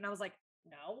pope. And I was like,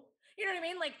 no, you know what I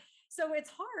mean? Like, so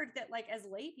it's hard that like as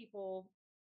lay people,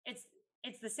 it's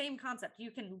the same concept.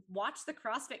 You can watch the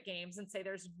CrossFit games and say,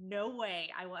 there's no way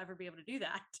I will ever be able to do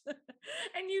that.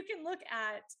 And you can look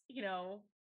at,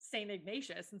 St.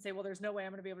 Ignatius and say, well, there's no way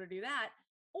I'm going to be able to do that.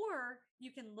 Or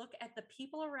you can look at the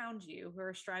people around you who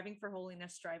are striving for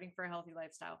holiness, striving for a healthy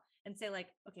lifestyle, and say like,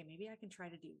 okay, maybe I can try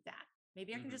to do that.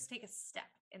 Maybe I can just take a step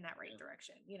in that right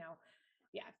direction, Yeah.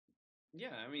 Yeah.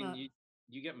 I mean,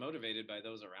 you get motivated by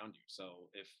those around you. So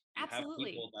if you have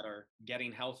people that are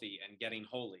getting healthy and getting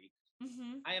holy,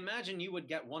 I imagine you would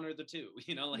get one or the two,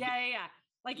 like, yeah.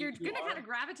 Like you're going to kind of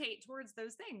gravitate towards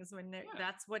those things when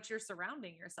that's what you're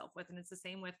surrounding yourself with. And it's the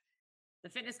same with the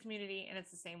fitness community. And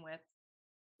it's the same with,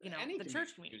 the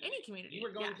church community, any community. You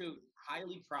are going to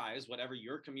highly prize whatever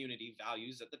your community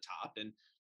values at the top and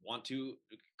want to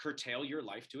curtail your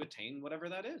life to attain whatever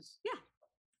that is. Yeah.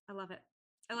 I love it.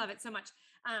 I love it so much.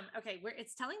 Okay.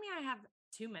 It's telling me I have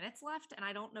 2 minutes left and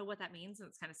I don't know what that means. And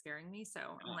it's kind of scaring me. So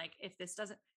I'm like, if this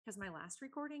doesn't, because my last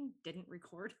recording didn't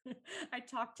record, I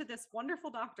talked to this wonderful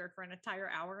doctor for an entire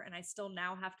hour and I still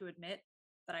now have to admit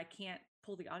that I can't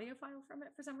pull the audio file from it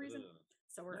for some reason.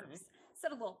 So we're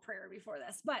said a little prayer before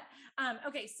this, but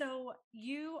okay. So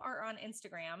you are on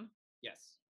Instagram. Yes.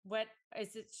 What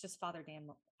is it? It's just Father Dan.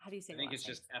 How do you say? I think it's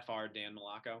just Fr Dan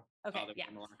Malaco. Okay. Father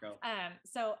Dan Malaco.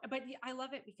 So, but I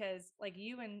love it because like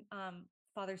you and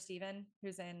Father Stephen,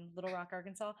 who's in Little Rock,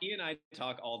 Arkansas. He and I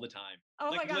talk all the time.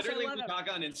 Oh my gosh, literally, I love we talk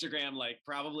on Instagram like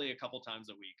probably a couple times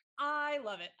a week. I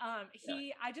love it.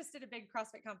 I just did a big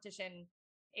CrossFit competition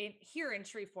here in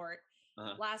Shreveport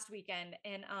last weekend,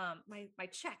 and my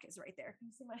check is right there. Can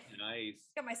you see my nice?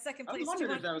 Got my second place. I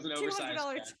wondered if that was an oversized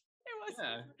check. It was.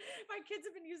 Yeah. My kids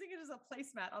have been using it as a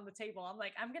placemat on the table. I'm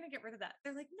like, I'm gonna get rid of that.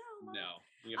 They're like, no, Mom. No,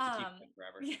 we have to keep it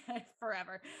forever. Yeah,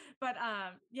 forever. But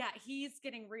he's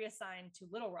getting reassigned to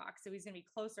Little Rock, so he's gonna be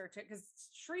closer to, because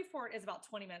Shreveport is about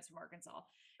 20 minutes from Arkansas.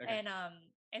 Okay.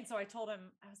 And so I told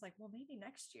him, I was like, well, maybe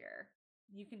next year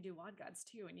you can do WOD Gods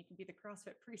too, and you can be the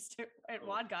CrossFit priest at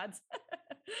WOD Gods.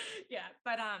 Yeah,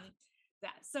 but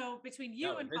so between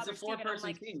you and Father Stephen, it's a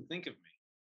 4-person team. Think of me.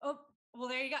 Oh. Well,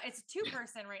 there you go. It's a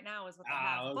 2-person right now is what they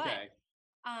have. Okay.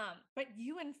 But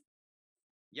you and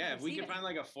if we can find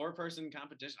like a 4-person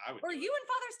competition, I would. Or you and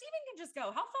Father Stephen can just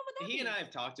go. How fun would that be? He and I have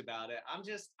talked about it. I'm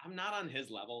not on his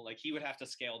level. Like he would have to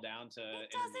scale down to.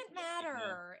 It doesn't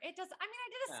matter. It does. I mean, I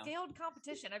did a scaled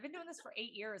competition. I've been doing this for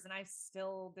 8 years, and I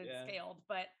still did scaled.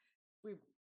 But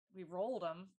we rolled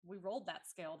them. We rolled that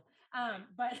scaled.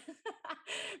 But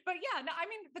yeah, no. I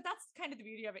mean, but that's kind of the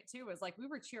beauty of it too. Is like we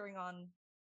were cheering on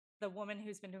the woman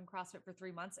who's been doing CrossFit for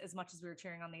 3 months as much as we were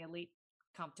cheering on the elite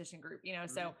competition group,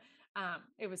 so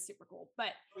it was super cool.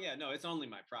 But it's only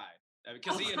my pride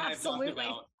because he and I have talked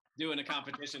about doing a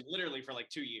competition literally for like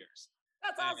 2 years.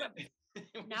 That's awesome.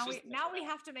 Now we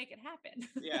have to make it happen.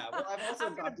 Yeah. Well, I've also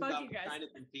talked about trying to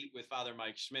compete with Father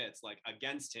Mike Schmitz, like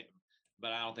against him,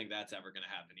 but I don't think that's ever going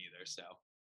to happen either. So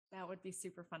that would be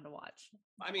super fun to watch.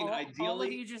 I mean, ideally, all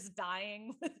of you just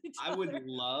dying with each other. I would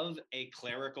love a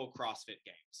clerical CrossFit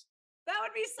Games. That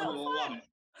would be so fun. Love it.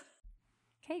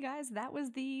 Okay, guys, that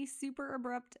was the super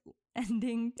abrupt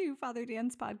ending to Father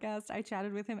Dan's podcast. I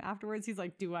chatted with him afterwards. He's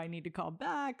like, do I need to call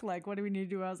back? Like, what do we need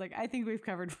to do? I was like, I think we've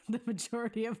covered the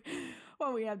majority of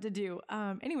what we have to do.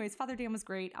 Anyways, Father Dan was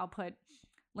great. I'll put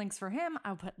links for him.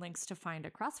 I'll put links to find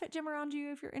a CrossFit gym around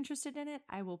you if you're interested in it.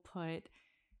 I will put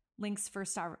links for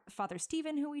Father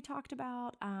Stephen, who we talked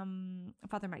about,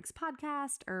 Father Mike's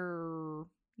podcast or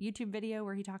YouTube video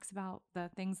where he talks about the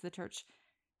things the church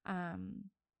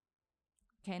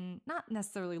can not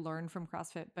necessarily learn from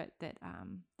CrossFit, but that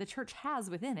the church has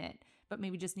within it, but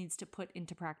maybe just needs to put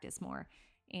into practice more.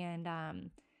 And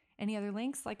any other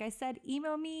links, like I said,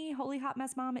 email me,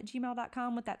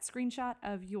 holyhotmessmom@gmail.com with that screenshot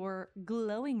of your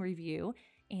glowing review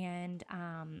and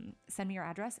send me your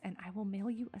address and I will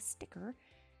mail you a sticker.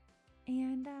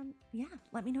 And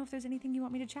let me know if there's anything you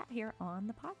want me to chat here on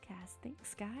the podcast.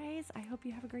 Thanks, guys. I hope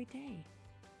you have a great day.